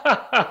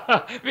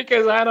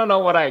 Because I don't know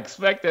what I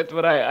expected,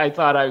 but I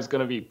thought I was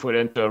going to be put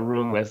into a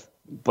room with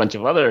a bunch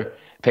of other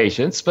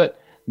patients.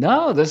 But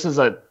no, this is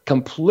a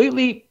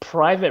completely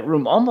private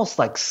room, almost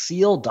like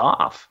sealed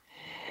off.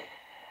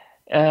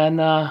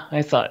 And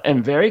I thought,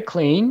 and very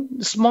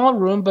clean, small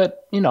room,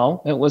 but,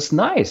 it was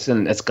nice.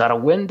 And it's got a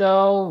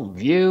window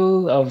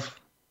view of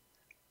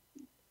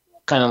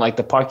kind of like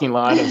the parking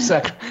lot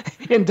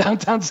of in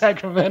downtown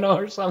Sacramento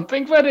or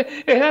something, but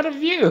it had a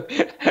view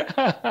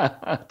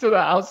to the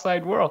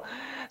outside world.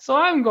 So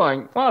I'm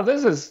going, wow,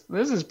 this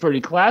is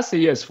pretty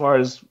classy as far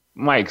as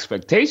my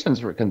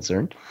expectations were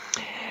concerned.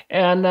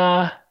 And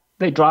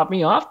they dropped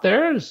me off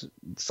there,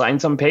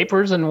 signed some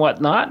papers and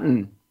whatnot,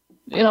 and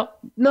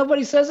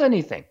nobody says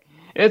anything.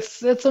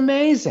 It's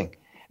amazing.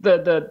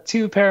 The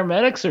two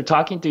paramedics are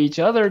talking to each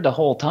other the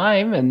whole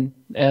time,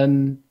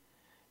 and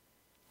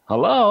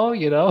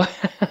hello,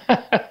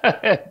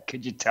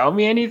 could you tell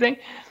me anything?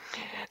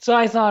 So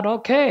I thought,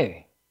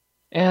 okay.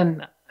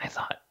 And I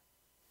thought,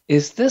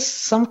 is this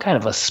some kind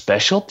of a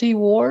specialty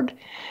ward?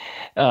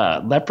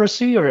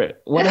 Leprosy or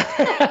what?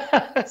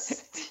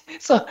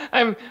 So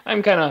I'm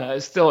kind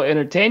of still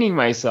entertaining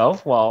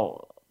myself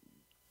while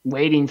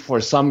waiting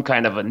for some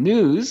kind of a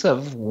news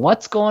of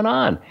what's going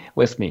on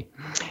with me.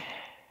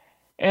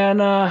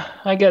 And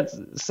I get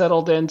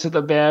settled into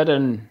the bed,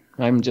 and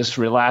I'm just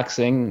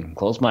relaxing,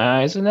 close my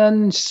eyes, and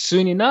then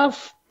soon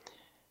enough,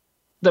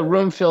 the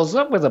room fills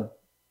up with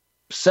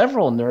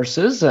several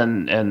nurses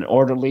and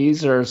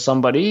orderlies or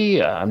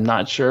somebody. I'm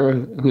not sure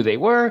who they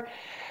were,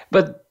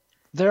 but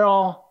they're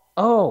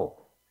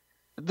all,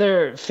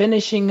 they're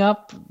finishing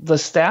up the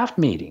staff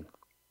meeting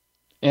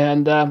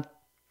and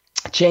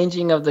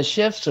changing of the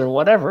shifts or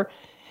whatever.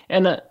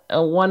 And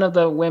one of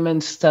the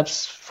women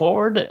steps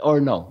forward,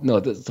 or no,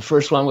 the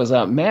first one was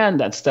a man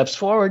that steps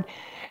forward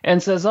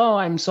and says,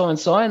 I'm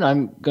so-and-so, and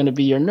I'm going to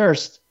be your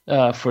nurse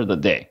for the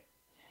day.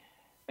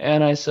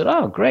 And I said,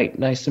 oh, great.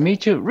 Nice to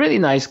meet you. Really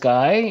nice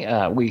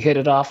guy. We hit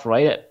it off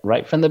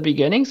right from the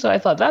beginning. So I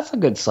thought that's a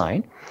good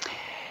sign.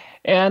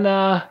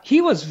 And he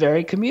was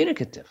very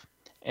communicative.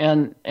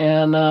 And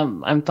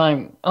I'm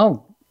thinking,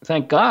 oh,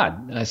 thank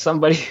God,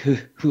 somebody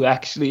who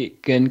actually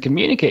can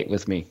communicate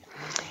with me.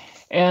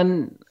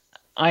 And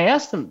I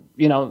asked him,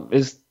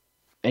 is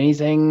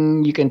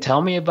anything you can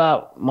tell me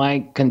about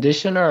my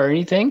condition or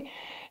anything?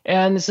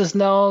 And he says,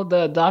 no,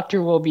 the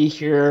doctor will be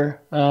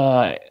here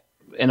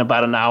in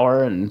about an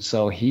hour, and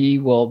so he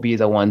will be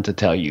the one to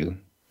tell you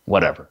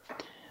whatever.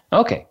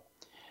 Okay.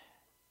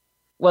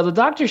 Well, the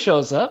doctor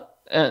shows up,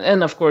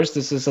 and of course,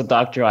 this is a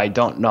doctor I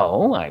don't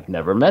know. I've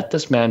never met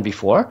this man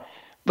before,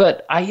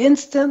 but I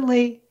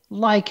instantly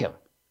like him.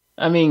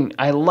 I mean,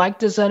 I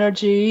liked his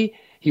energy.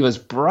 He was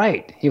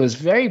bright. He was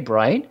very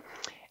bright.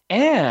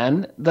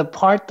 And the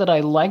part that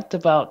I liked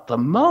about the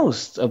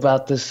most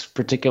about this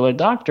particular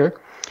doctor,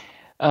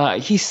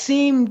 he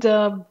seemed,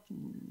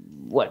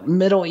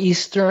 Middle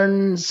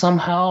Eastern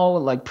somehow,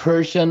 like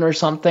Persian or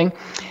something.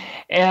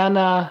 And,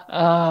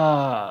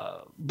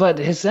 but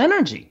his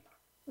energy,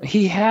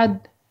 he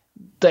had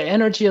the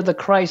energy of the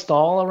Christ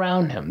all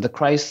around him. The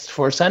Christ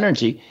force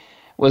energy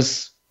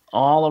was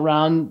all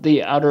around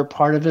the outer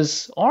part of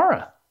his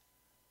aura.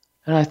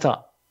 And I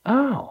thought,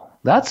 oh,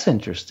 that's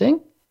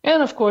interesting.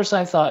 And of course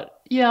I thought,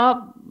 yeah,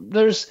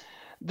 there's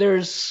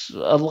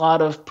a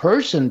lot of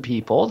Persian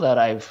people that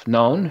I've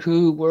known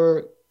who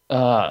were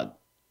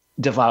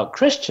devout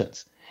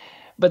Christians.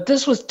 But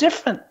this was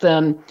different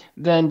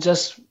than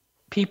just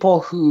people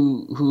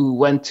who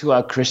went to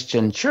a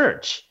Christian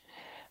church.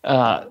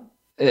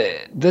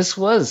 This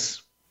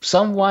was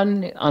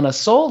someone on a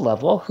soul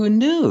level who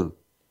knew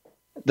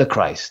the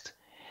Christ,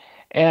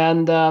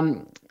 and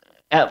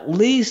at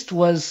least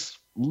was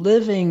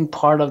living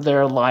part of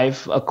their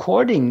life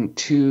according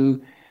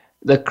to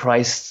the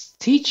Christ's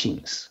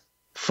teachings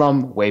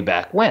from way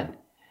back when.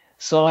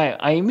 So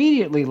I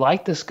immediately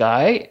liked this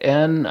guy,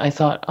 and I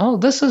thought, oh,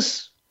 this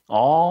is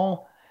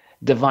all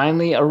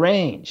divinely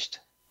arranged.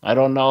 I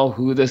don't know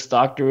who this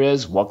doctor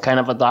is, what kind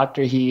of a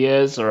doctor he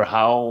is, or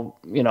how,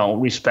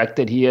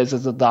 respected he is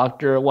as a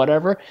doctor or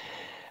whatever.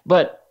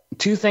 But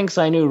two things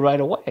I knew right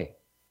away.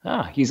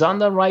 He's on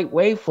the right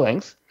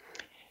wavelength.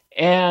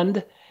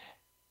 And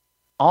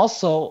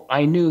also,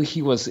 I knew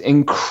he was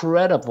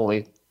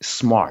incredibly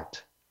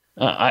smart.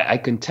 I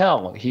can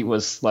tell he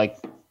was like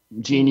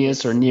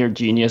genius or near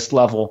genius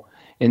level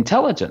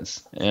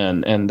intelligence.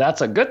 And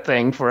that's a good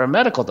thing for a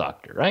medical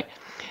doctor, right?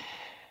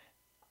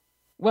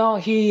 Well,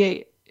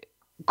 he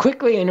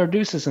quickly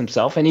introduces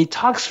himself, and he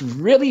talks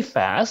really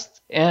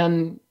fast.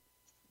 And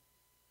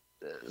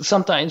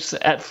sometimes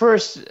at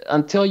first,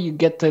 until you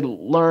get to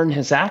learn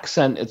his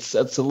accent, it's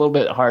a little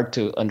bit hard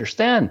to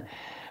understand.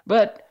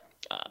 But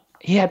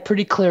he had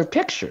pretty clear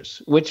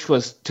pictures, which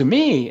was, to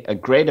me, a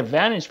great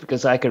advantage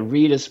because I could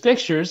read his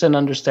pictures and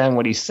understand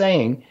what he's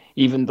saying,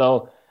 even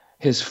though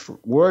his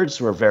words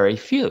were very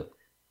few.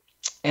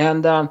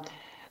 And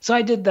so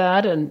I did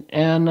that,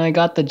 and I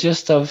got the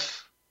gist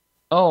of,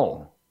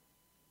 oh,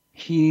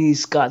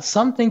 he's got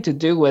something to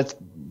do with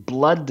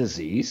blood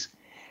disease,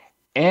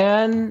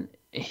 and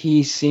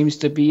he seems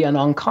to be an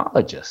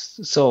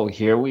oncologist. So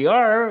here we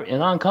are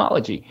in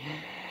oncology.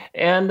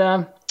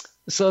 And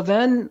so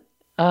then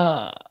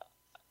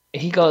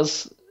he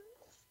goes,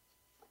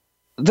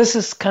 this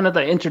is kind of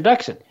the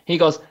introduction. He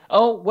goes,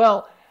 oh,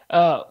 well,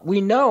 we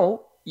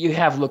know you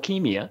have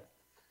leukemia.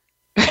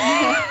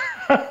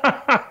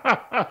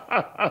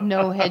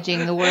 No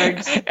hedging the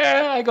words.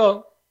 And I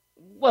go,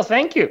 well,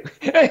 thank you.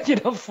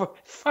 For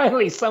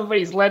finally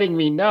somebody's letting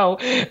me know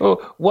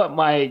what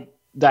my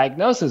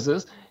diagnosis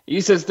is.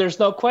 He says, there's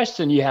no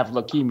question you have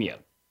leukemia.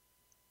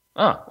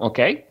 Oh,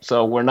 okay.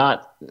 So we're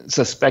not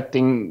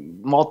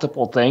suspecting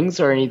multiple things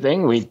or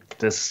anything. We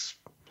just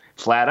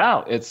flat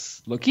out,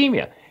 it's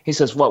leukemia. He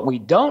says, what we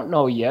don't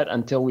know yet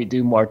until we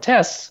do more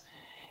tests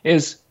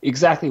is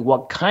exactly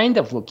what kind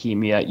of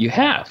leukemia you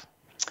have.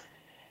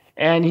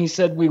 And he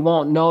said, we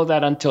won't know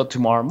that until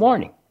tomorrow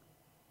morning.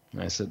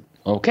 I said,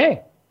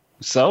 okay.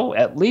 So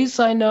at least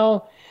I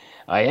know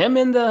I am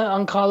in the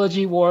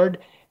oncology ward,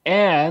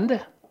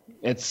 and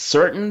it's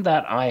certain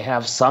that I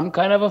have some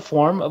kind of a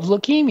form of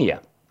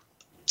leukemia.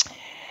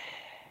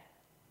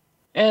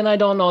 And I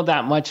don't know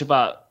that much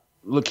about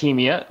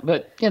leukemia,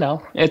 but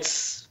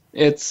it's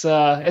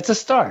a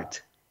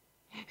start.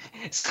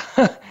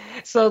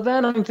 So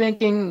then I'm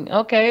thinking,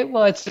 okay,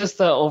 well, it's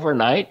just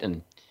overnight,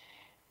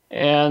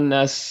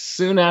 and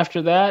soon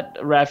after that,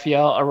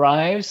 Raphaelle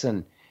arrives,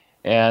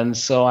 and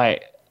so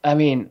I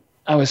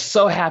was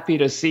so happy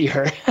to see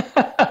her.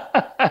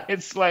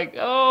 It's like,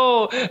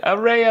 oh, a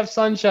ray of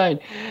sunshine,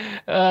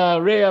 a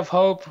ray of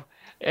hope,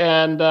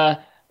 and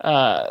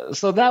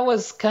so that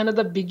was kind of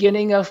the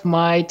beginning of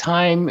my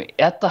time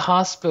at the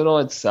hospital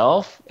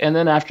itself, and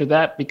then after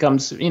that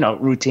becomes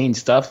routine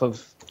stuff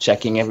of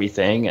checking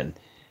everything and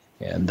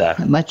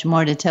much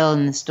more to tell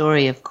in the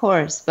story, of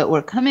course, but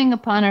we're coming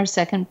upon our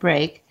second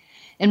break,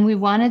 and we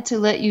wanted to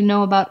let you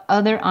know about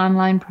other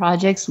online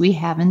projects we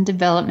have in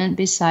development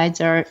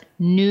besides our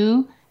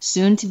new,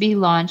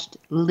 soon-to-be-launched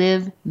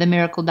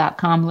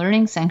LiveTheMiracle.com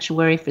learning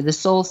sanctuary for the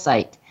soul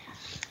site.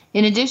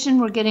 In addition,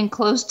 we're getting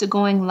close to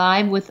going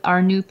live with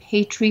our new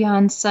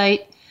Patreon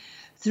site,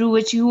 through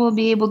which you will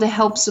be able to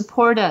help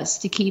support us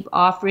to keep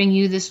offering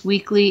you this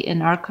weekly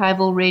and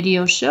archival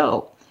radio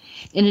show.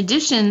 In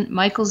addition,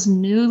 Michael's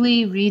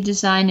newly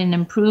redesigned and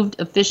improved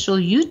official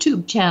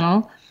YouTube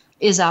channel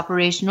is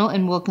operational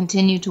and will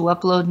continue to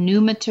upload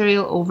new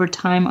material over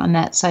time on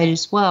that site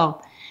as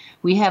well.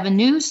 We have a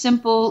new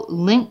simple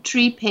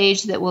Linktree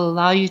page that will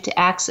allow you to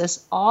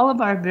access all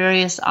of our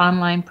various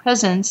online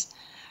presence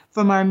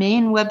from our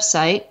main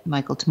website,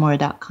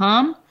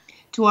 michaeltamura.com,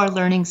 to our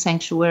Learning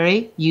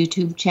Sanctuary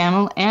YouTube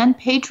channel and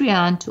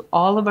Patreon, to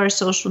all of our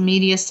social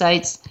media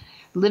sites,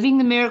 Living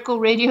the Miracle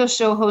radio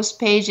show host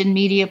page and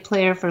media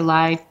player for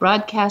live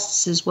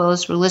broadcasts, as well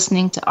as for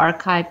listening to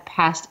archived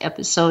past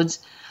episodes,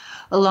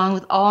 along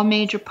with all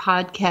major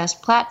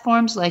podcast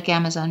platforms like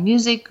Amazon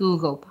Music,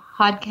 Google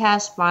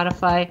Podcasts,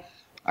 Spotify,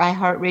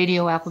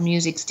 iHeartRadio, Apple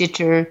Music,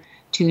 Stitcher,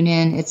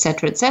 TuneIn,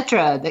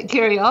 etc., that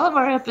carry all of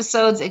our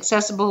episodes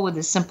accessible with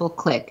a simple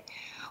click.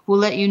 We'll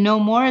let you know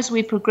more as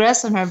we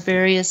progress on our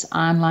various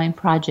online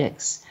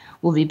projects.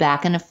 We'll be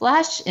back in a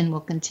flash, and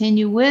we'll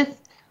continue with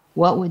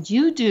What Would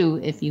You Do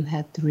If You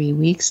Had 3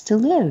 Weeks to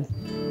Live?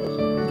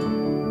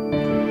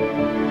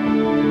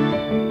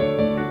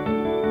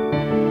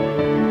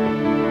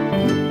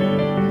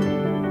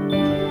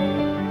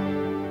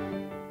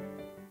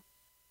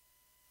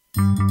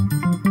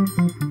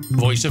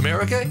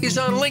 America is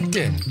on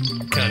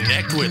LinkedIn.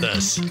 Connect with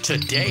us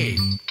today.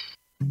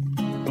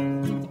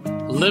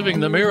 Living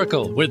the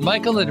Miracle with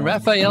Michael and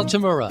Raphaelle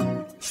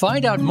Tamura.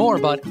 Find out more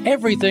about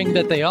everything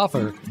that they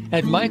offer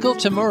at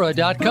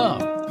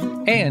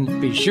michaeltamura.com. And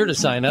be sure to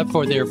sign up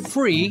for their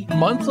free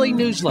monthly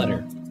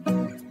newsletter.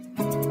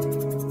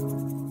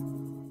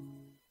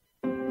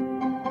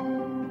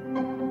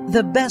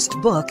 The best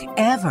book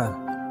ever.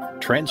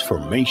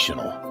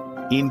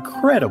 Transformational.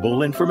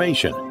 Incredible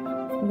information.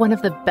 One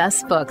of the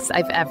best books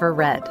I've ever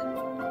read.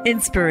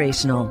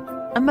 Inspirational.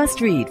 A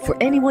must-read for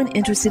anyone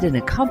interested in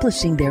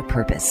accomplishing their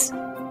purpose.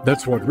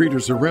 That's what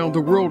readers around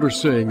the world are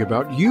saying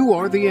about You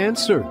Are the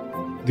Answer,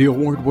 the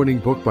award-winning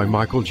book by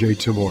Michael J.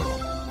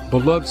 Tamura,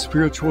 beloved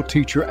spiritual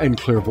teacher and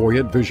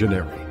clairvoyant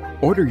visionary.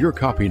 Order your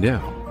copy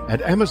now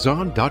at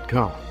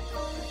Amazon.com.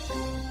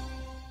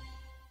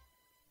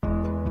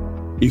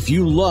 If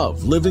you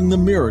love Living the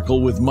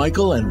Miracle with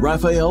Michael and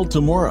Raphaelle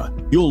Tamura,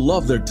 you'll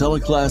love their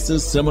teleclasses,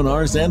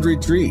 seminars, and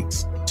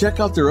retreats. Check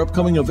out their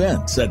upcoming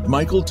events at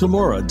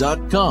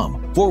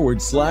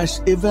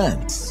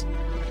michaeltamura.com/events.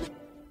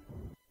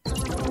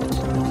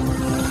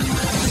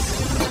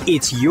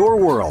 It's your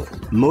world.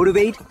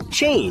 Motivate,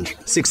 change,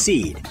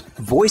 succeed.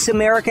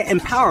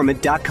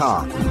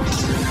 VoiceAmericaEmpowerment.com.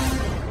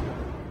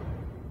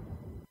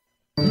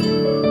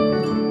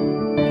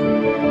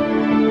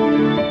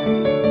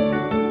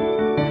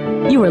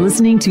 You are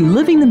listening to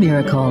Living the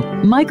Miracle.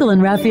 Michael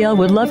and Raphaelle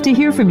would love to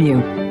hear from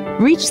you.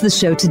 Reach the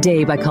show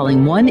today by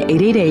calling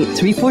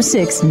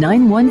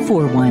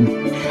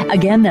 1-888-346-9141.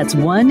 Again, that's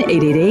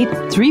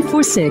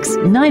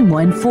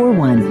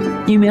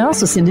 1-888-346-9141. You may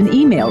also send an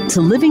email to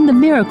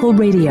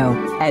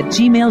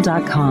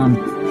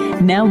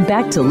livingthemiracleradio@gmail.com. Now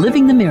back to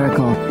Living the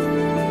Miracle.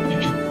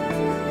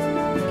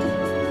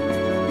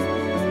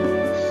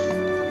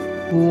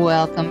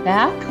 Welcome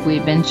back.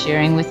 We've been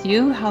sharing with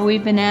you how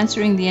we've been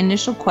answering the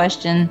initial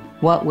question,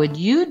 what would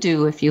you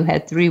do if you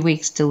had 3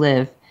 weeks to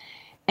live?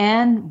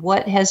 And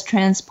what has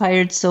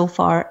transpired so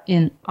far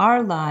in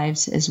our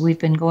lives as we've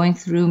been going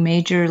through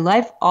major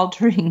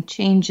life-altering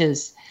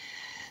changes.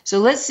 So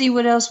let's see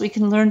what else we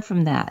can learn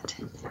from that.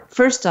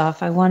 First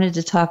off, I wanted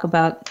to talk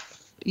about,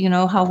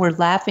 how we're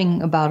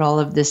laughing about all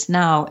of this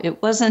now.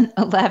 It wasn't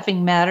a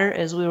laughing matter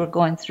as we were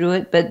going through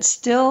it, but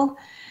still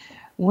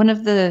one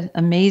of the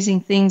amazing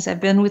things, I've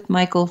been with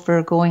Michael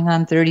for going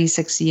on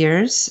 36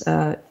 years.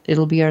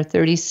 It'll be our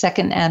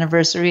 32nd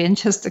anniversary in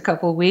just a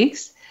couple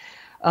weeks.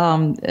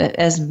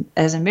 As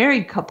a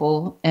married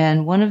couple,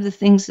 and one of the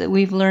things that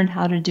we've learned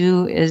how to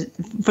do is,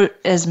 for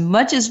as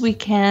much as we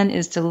can,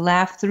 is to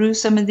laugh through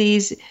some of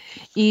these,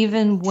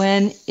 even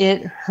when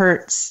it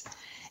hurts.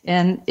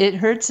 And it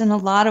hurts in a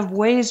lot of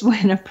ways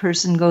when a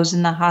person goes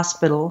in the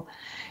hospital.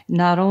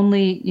 Not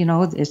only,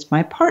 it's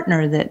my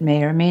partner that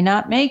may or may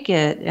not make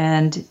it,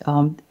 and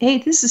hey,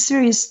 this is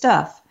serious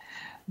stuff,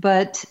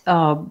 but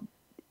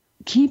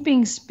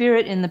keeping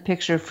spirit in the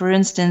picture. For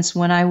instance,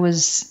 when I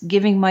was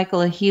giving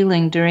Michael a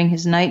healing during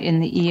his night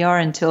in the ER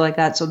until I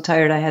got so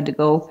tired I had to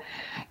go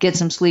get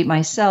some sleep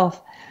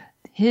myself,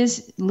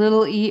 his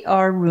little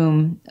ER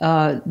room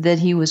that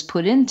he was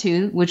put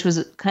into, which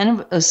was kind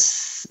of a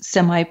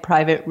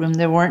semi-private room.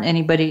 There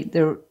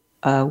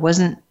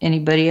wasn't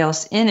anybody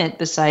else in it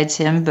besides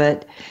him,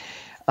 but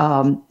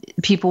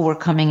people were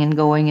coming and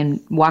going and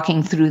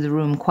walking through the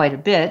room quite a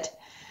bit.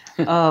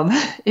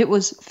 It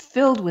was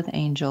filled with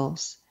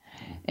angels,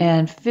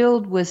 and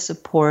filled with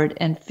support,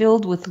 and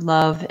filled with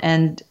love.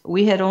 And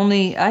I had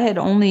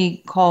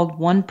only called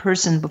one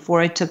person before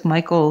I took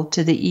Michael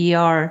to the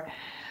ER.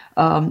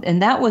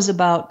 And that was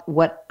about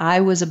what I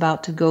was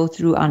about to go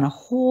through on a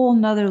whole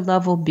nother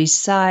level,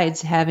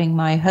 besides having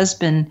my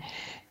husband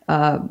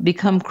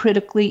become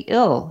critically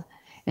ill.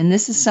 And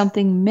this is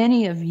something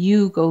many of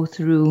you go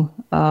through,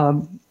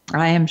 I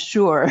am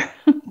sure,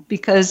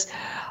 because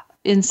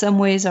in some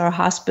ways, our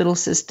hospital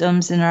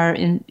systems and our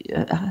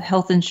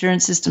health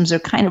insurance systems are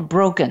kind of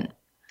broken.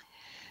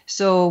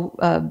 So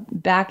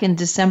back in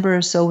December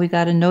or so, we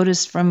got a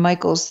notice from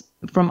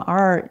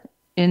our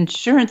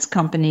insurance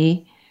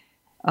company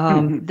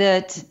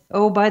that,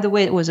 oh, by the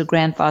way, it was a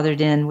grandfathered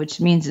in, which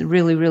means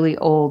really, really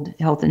old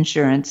health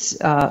insurance.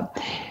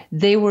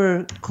 They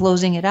were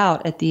closing it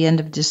out at the end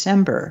of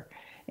December.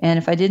 And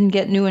if I didn't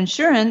get new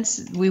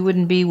insurance, we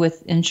wouldn't be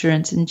with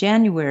insurance in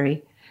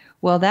January.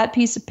 Well, that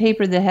piece of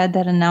paper that had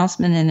that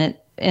announcement in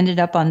it ended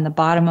up on the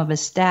bottom of a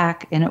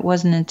stack, and it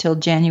wasn't until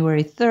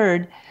January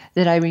 3rd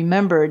that I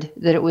remembered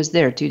that it was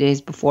there 2 days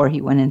before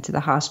he went into the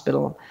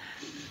hospital.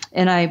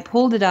 And I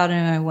pulled it out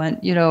and I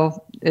went,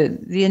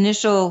 the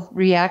initial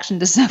reaction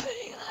to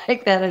something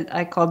like that,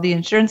 I called the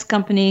insurance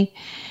company,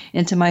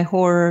 and to my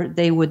horror,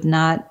 they would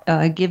not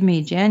give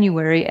me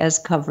January as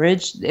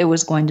coverage. It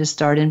was going to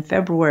start in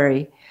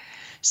February.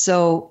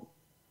 So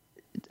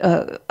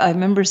I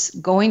remember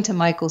going to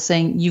Michael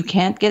saying, you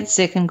can't get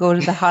sick and go to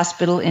the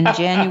hospital in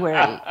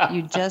January.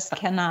 You just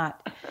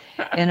cannot.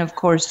 And of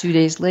course, 2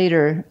 days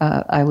later,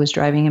 I was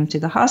driving him to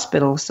the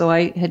hospital. So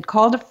I had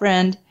called a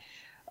friend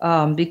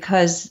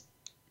because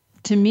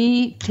to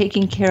me,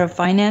 taking care of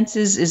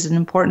finances is an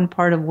important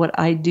part of what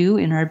I do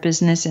in our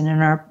business and in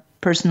our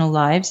personal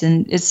lives.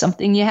 And it's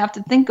something you have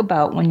to think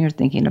about when you're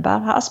thinking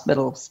about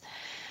hospitals.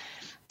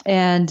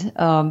 And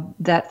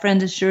that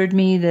friend assured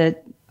me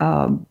that,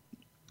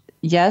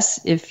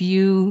 yes, if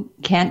you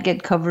can't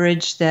get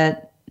coverage,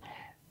 that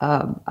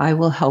I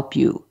will help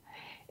you.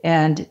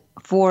 And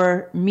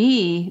for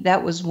me,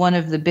 that was one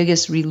of the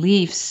biggest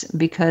reliefs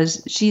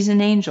because she's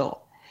an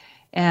angel.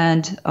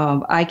 And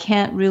I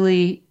can't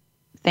really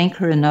thank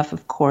her enough,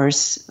 of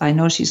course. I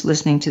know she's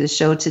listening to the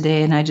show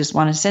today, and I just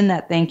want to send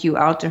that thank you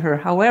out to her.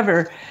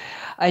 However,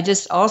 I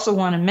just also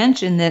want to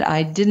mention that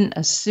I didn't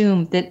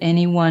assume that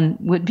anyone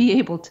would be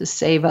able to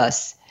save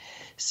us.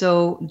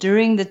 So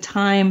during the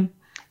time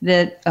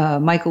that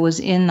Michael was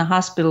in the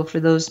hospital for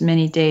those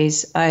many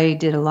days, I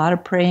did a lot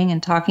of praying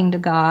and talking to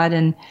God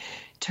and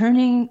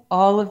turning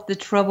all of the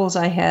troubles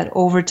I had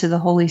over to the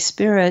Holy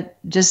Spirit,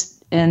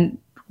 and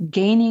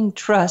gaining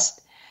trust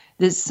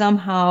that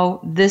somehow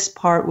this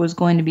part was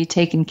going to be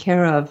taken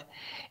care of.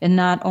 And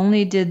not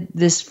only did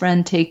this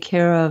friend take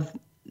care of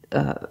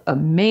a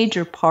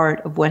major part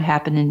of what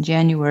happened in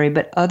January,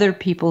 but other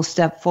people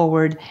stepped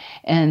forward,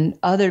 and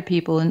other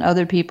people,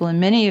 and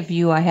many of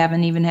you I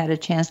haven't even had a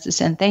chance to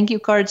send thank you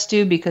cards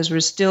to because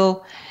we're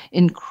still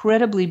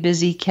incredibly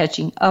busy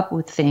catching up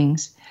with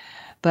things.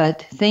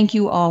 But thank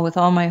you all with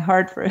all my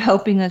heart for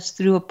helping us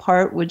through a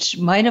part which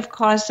might have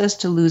caused us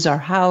to lose our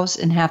house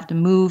and have to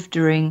move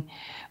during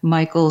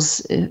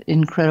Michael's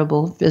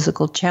incredible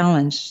physical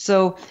challenge.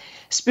 So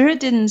Spirit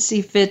didn't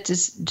see fit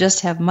to just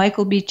have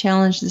Michael be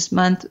challenged this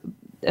month,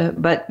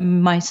 but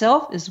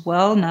myself as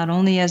well, not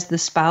only as the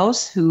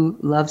spouse who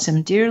loves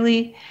him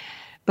dearly,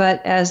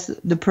 but as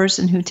the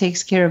person who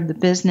takes care of the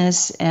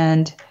business.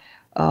 And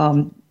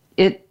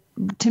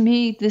to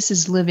me, this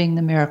is living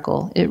the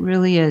miracle. It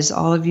really is.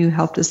 All of you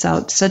helped us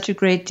out such a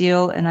great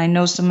deal. And I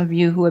know some of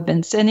you who have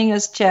been sending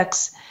us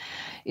checks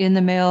in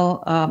the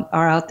mail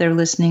are out there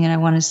listening, and I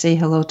want to say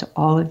hello to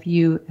all of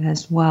you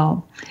as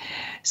well.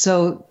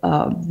 So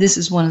this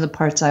is one of the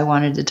parts I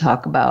wanted to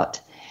talk about.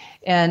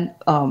 And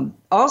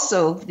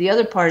also, the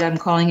other part, I'm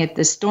calling it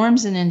the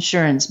storms in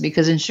insurance,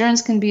 because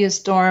insurance can be a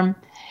storm.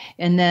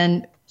 And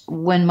then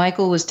when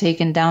Michael was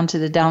taken down to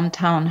the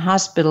downtown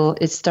hospital,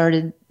 it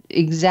started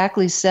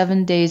exactly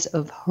 7 days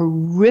of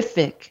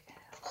horrific,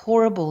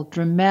 horrible,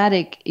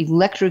 dramatic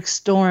electric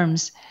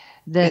storms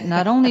that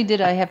not only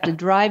did I have to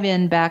drive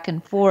in back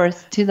and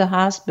forth to the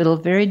hospital,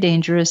 very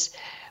dangerous,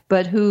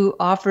 but who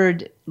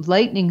offered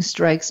lightning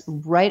strikes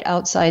right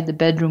outside the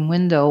bedroom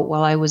window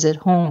while I was at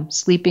home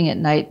sleeping at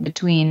night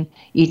between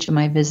each of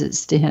my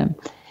visits to him.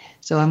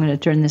 So I'm going to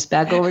turn this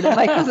back over to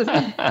Michael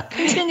to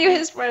continue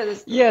his part of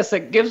this. Yes,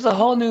 it gives a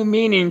whole new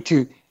meaning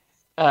to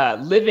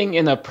living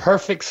in a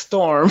perfect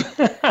storm.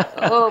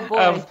 Oh,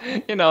 boy.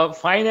 Of,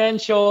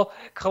 financial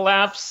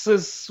collapse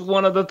is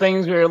one of the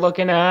things we were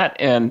looking at,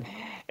 and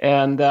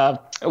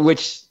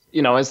which,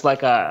 is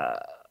like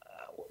a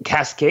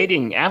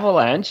cascading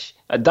avalanche,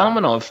 a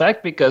domino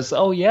effect, because,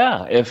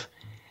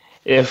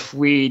 if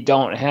we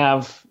don't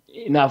have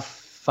enough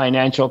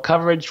financial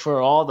coverage for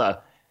all the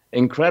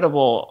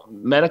incredible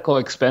medical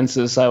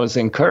expenses I was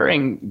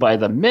incurring by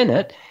the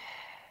minute,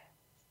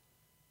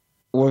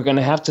 we're going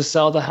to have to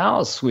sell the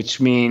house,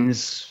 which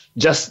means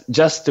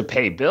just to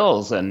pay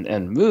bills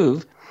and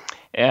move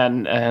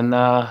and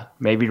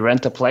maybe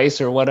rent a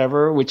place or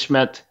whatever, which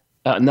meant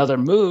another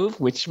move,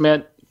 which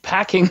meant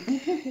packing.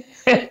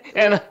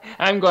 And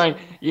I'm going,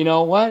 you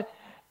know what?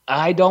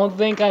 I don't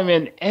think I'm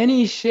in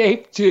any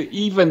shape to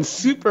even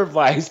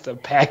supervise the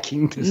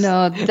packing.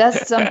 No,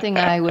 that's something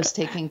I was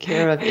taking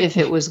care of if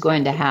it was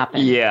going to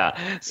happen.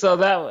 Yeah.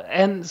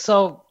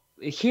 So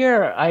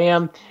here I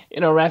am,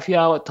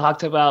 Raphaelle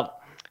talked about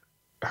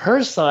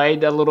her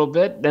side a little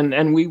bit,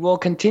 and we will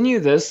continue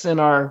this in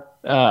our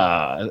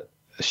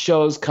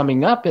shows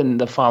coming up in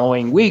the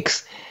following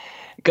weeks,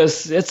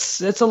 because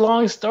it's a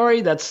long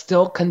story that's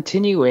still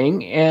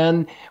continuing,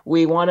 and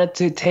we wanted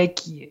to take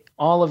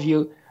all of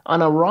you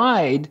on a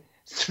ride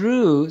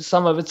through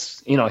some of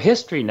its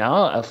history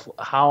now of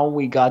how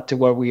we got to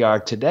where we are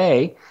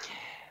today,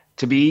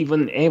 to be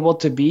even able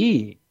to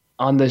be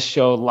on this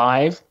show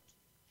live.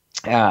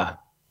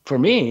 For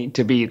me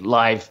to be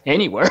live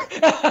anywhere,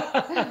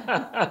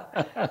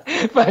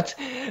 but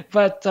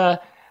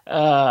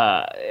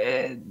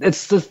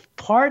it's the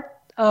part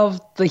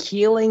of the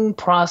healing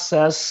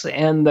process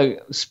and the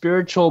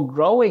spiritual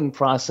growing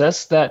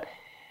process that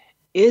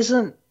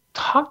isn't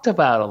talked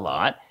about a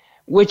lot,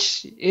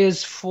 which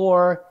is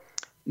for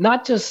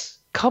not just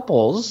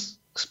couples,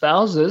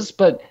 spouses,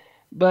 but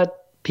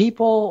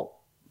people.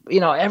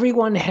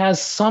 Everyone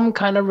has some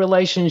kind of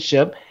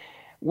relationship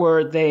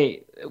where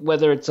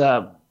whether it's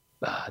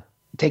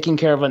taking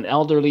care of an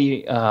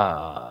elderly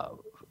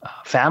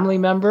family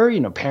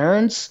member,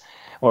 parents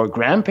or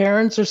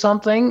grandparents or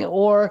something,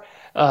 or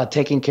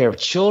taking care of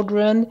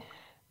children,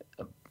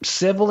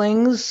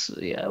 siblings,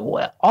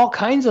 all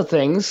kinds of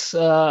things.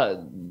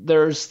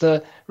 There's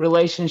the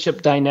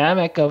relationship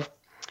dynamic of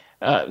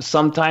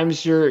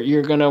sometimes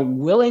you're going to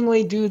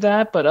willingly do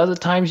that, but other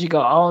times you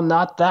go, oh,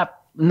 not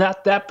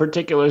that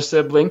particular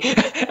sibling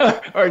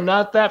or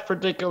not that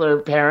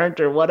particular parent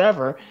or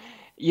whatever.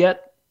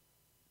 Yet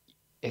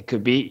it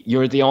could be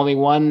you're the only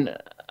one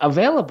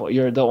available.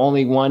 You're the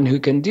only one who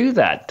can do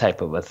that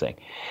type of a thing.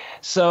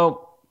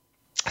 So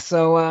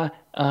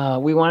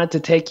we wanted to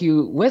take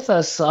you with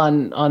us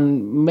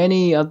on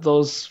many of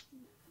those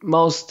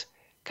most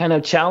kind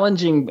of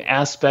challenging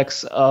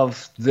aspects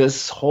of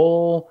this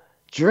whole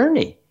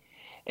journey.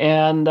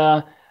 And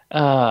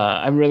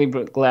I'm really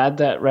glad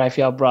that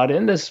Raphaelle brought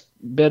in this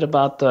bit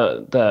about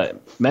the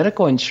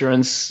medical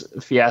insurance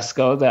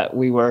fiasco that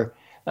we were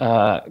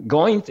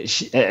going through,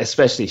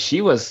 especially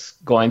she was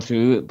going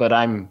through, but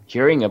I'm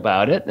hearing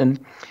about it. And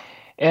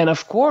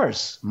of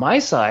course, my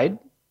side,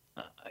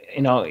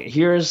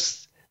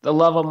 here's the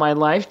love of my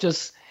life,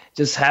 just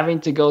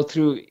having to go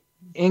through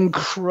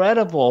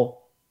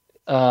incredible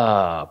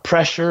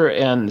pressure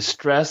and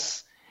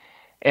stress,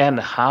 and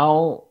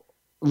how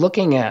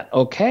looking at,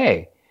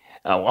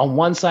 on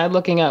one side,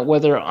 looking at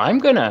whether I'm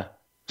going to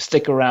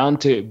stick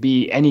around to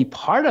be any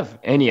part of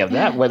any of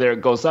that, whether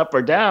it goes up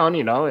or down,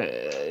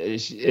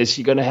 is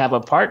she going to have a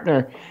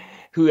partner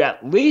who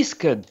at least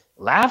could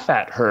laugh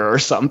at her or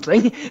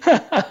something,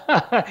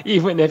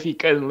 even if he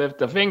couldn't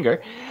lift a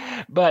finger.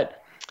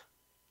 But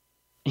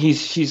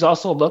she's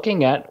also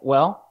looking at,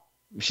 well,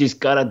 she's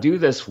got to do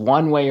this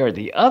one way or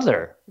the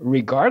other,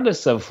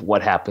 regardless of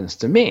what happens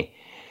to me.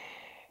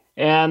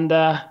 And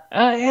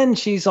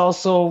she's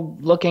also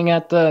looking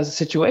at the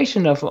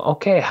situation of,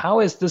 okay,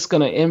 how is this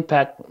going to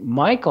impact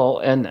Michael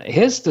and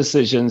his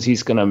decisions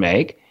he's going to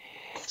make?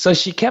 So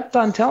she kept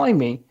on telling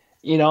me,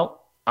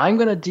 I'm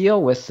going to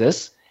deal with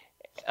this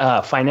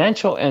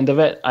financial end of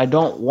it. I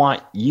don't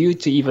want you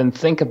to even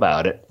think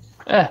about it.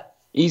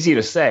 Easy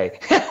to say,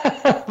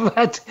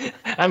 but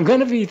I'm going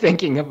to be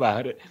thinking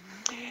about it.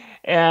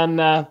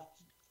 And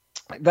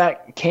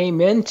that came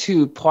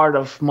into part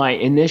of my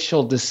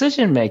initial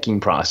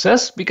decision-making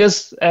process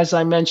because, as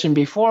I mentioned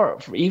before,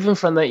 even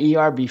from the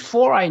ER,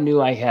 before I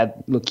knew I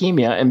had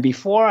leukemia and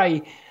before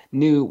I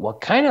knew what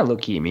kind of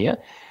leukemia,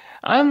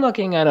 I'm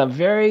looking at a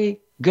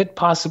very good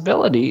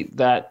possibility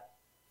that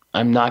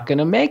I'm not going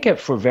to make it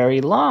for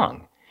very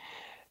long.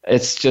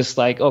 It's just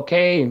like,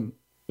 okay,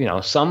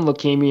 some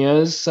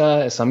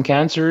leukemias, some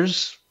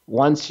cancers,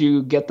 once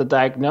you get the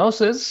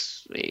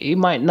diagnosis, you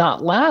might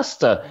not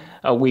last a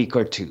week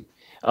or two.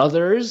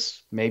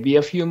 Others, maybe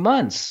a few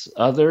months.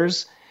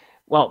 Others,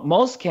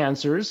 most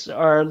cancers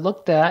are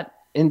looked at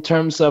in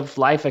terms of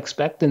life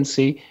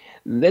expectancy.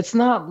 It's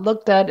not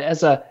looked at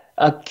as a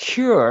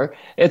cure.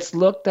 It's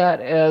looked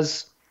at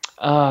as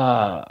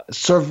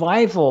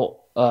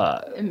survival.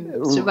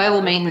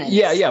 Survival maintenance.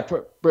 Yeah.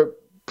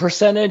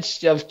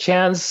 Percentage of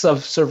chance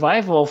of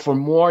survival for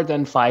more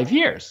than 5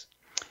 years.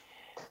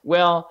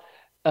 Well,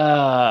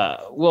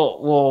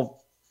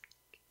 we'll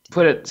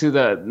put it to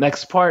the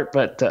next part,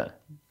 but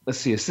let's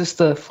see, is this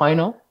the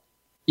final?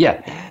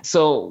 Yeah.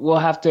 So we'll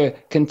have to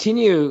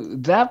continue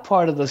that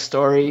part of the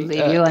story.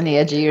 Leave you on the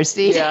edge of your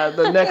seat. Yeah,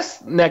 the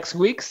next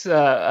week's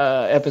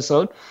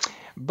episode.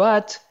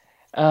 But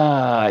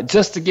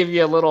just to give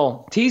you a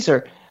little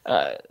teaser,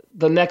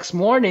 the next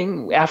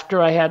morning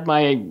after I had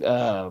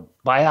my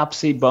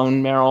biopsy,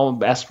 bone marrow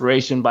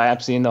aspiration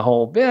biopsy and the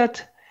whole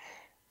bit,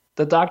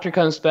 the doctor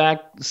comes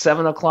back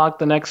 7 o'clock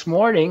the next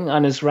morning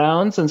on his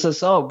rounds and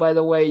says, oh, by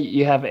the way,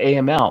 you have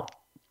AML.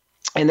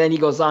 And then he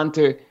goes on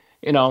to,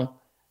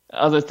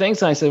 other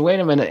things. And I said, wait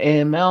a minute,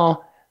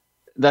 AML,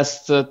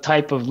 that's the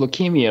type of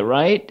leukemia,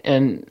 right?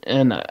 And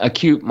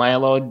acute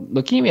myeloid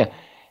leukemia.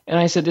 And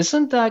I said,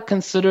 isn't that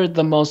considered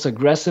the most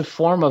aggressive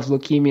form of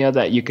leukemia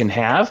that you can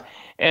have?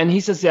 And he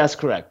says, that's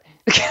correct.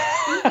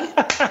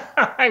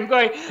 I'm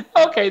going,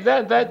 okay,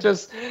 that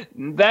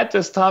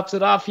just tops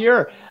it off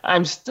here.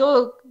 I'm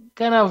still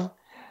kind of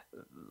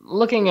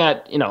looking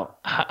at,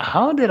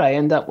 how did I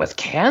end up with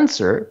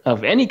cancer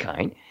of any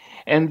kind?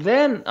 And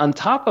then on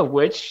top of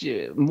which,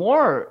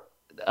 more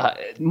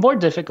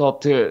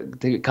difficult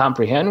to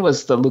comprehend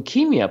was the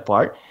leukemia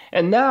part.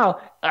 And now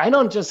I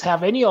don't just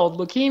have any old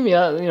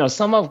leukemia,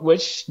 some of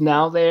which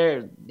now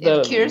it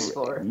cures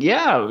for.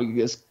 Yeah,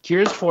 because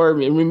cures for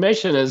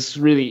remission is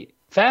really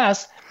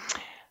fast.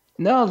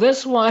 No,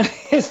 this one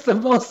is the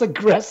most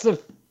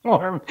aggressive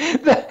form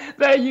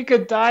that you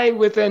could die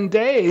within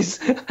days.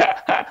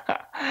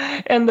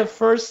 And the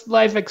first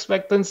life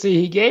expectancy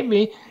he gave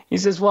me, he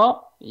says,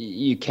 well,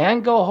 you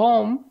can go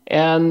home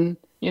and,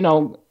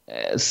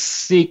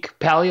 seek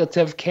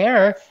palliative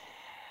care.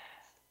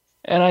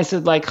 And I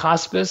said, like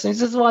hospice? And he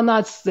says, well,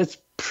 it's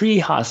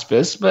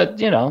pre-hospice,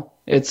 but,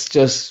 it's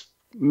just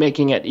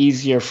making it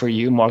easier for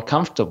you, more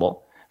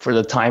comfortable for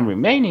the time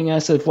remaining. I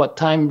said, what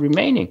time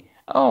remaining?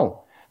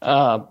 Oh,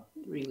 2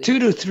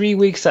 to 3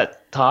 weeks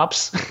at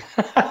tops.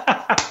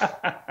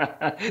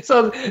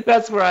 So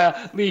that's where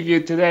I leave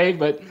you today,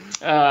 but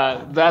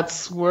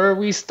that's where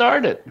we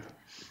started.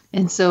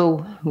 And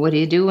so what do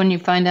you do when you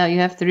find out you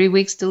have 3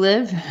 weeks to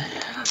live?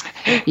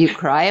 You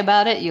cry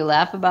about it, you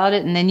laugh about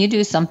it, and then you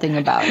do something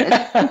about it.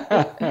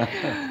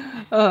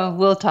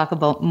 We'll talk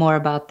more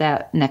about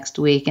that next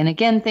week. And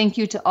again, thank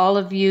you to all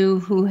of you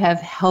who have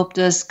helped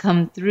us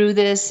come through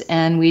this,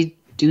 and we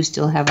do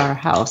still have our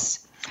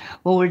house.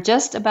 Well, we're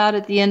just about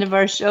at the end of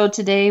our show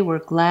today. We're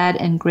glad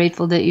and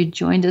grateful that you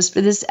joined us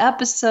for this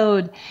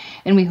episode,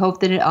 and we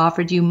hope that it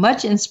offered you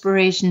much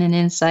inspiration and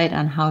insight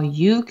on how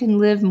you can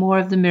live more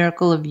of the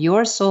miracle of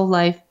your soul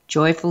life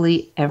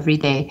joyfully every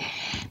day.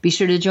 Be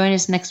sure to join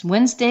us next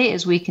Wednesday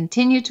as we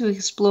continue to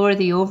explore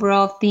the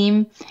overall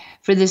theme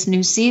for this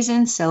new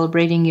season,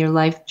 celebrating your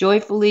life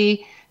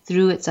joyfully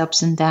through its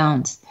ups and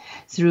downs.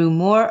 Through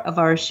more of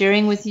our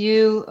sharing with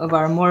you of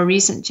our more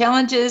recent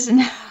challenges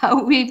and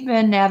how we've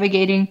been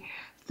navigating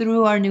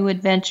through our new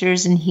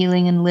adventures in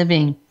healing and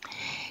living.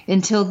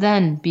 Until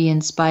then, be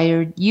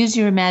inspired, use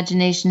your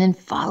imagination, and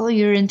follow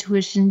your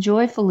intuition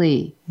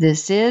joyfully.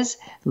 This is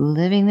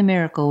Living the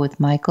Miracle with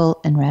Michael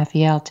and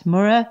Raphaelle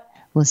Tamura.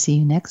 We'll see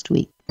you next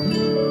week.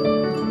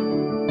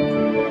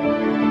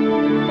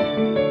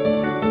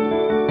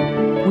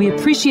 We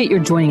appreciate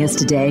your joining us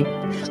today.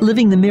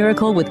 Living the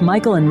Miracle with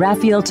Michael and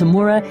Raphaelle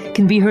Tamura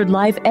can be heard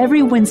live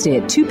every Wednesday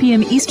at 2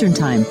 p.m. Eastern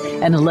Time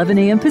and 11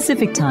 a.m.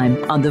 Pacific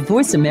Time on the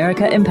Voice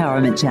America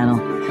Empowerment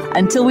Channel.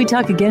 Until we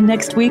talk again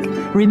next week,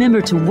 remember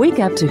to wake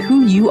up to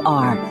who you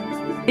are.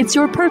 It's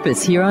your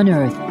purpose here on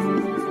Earth.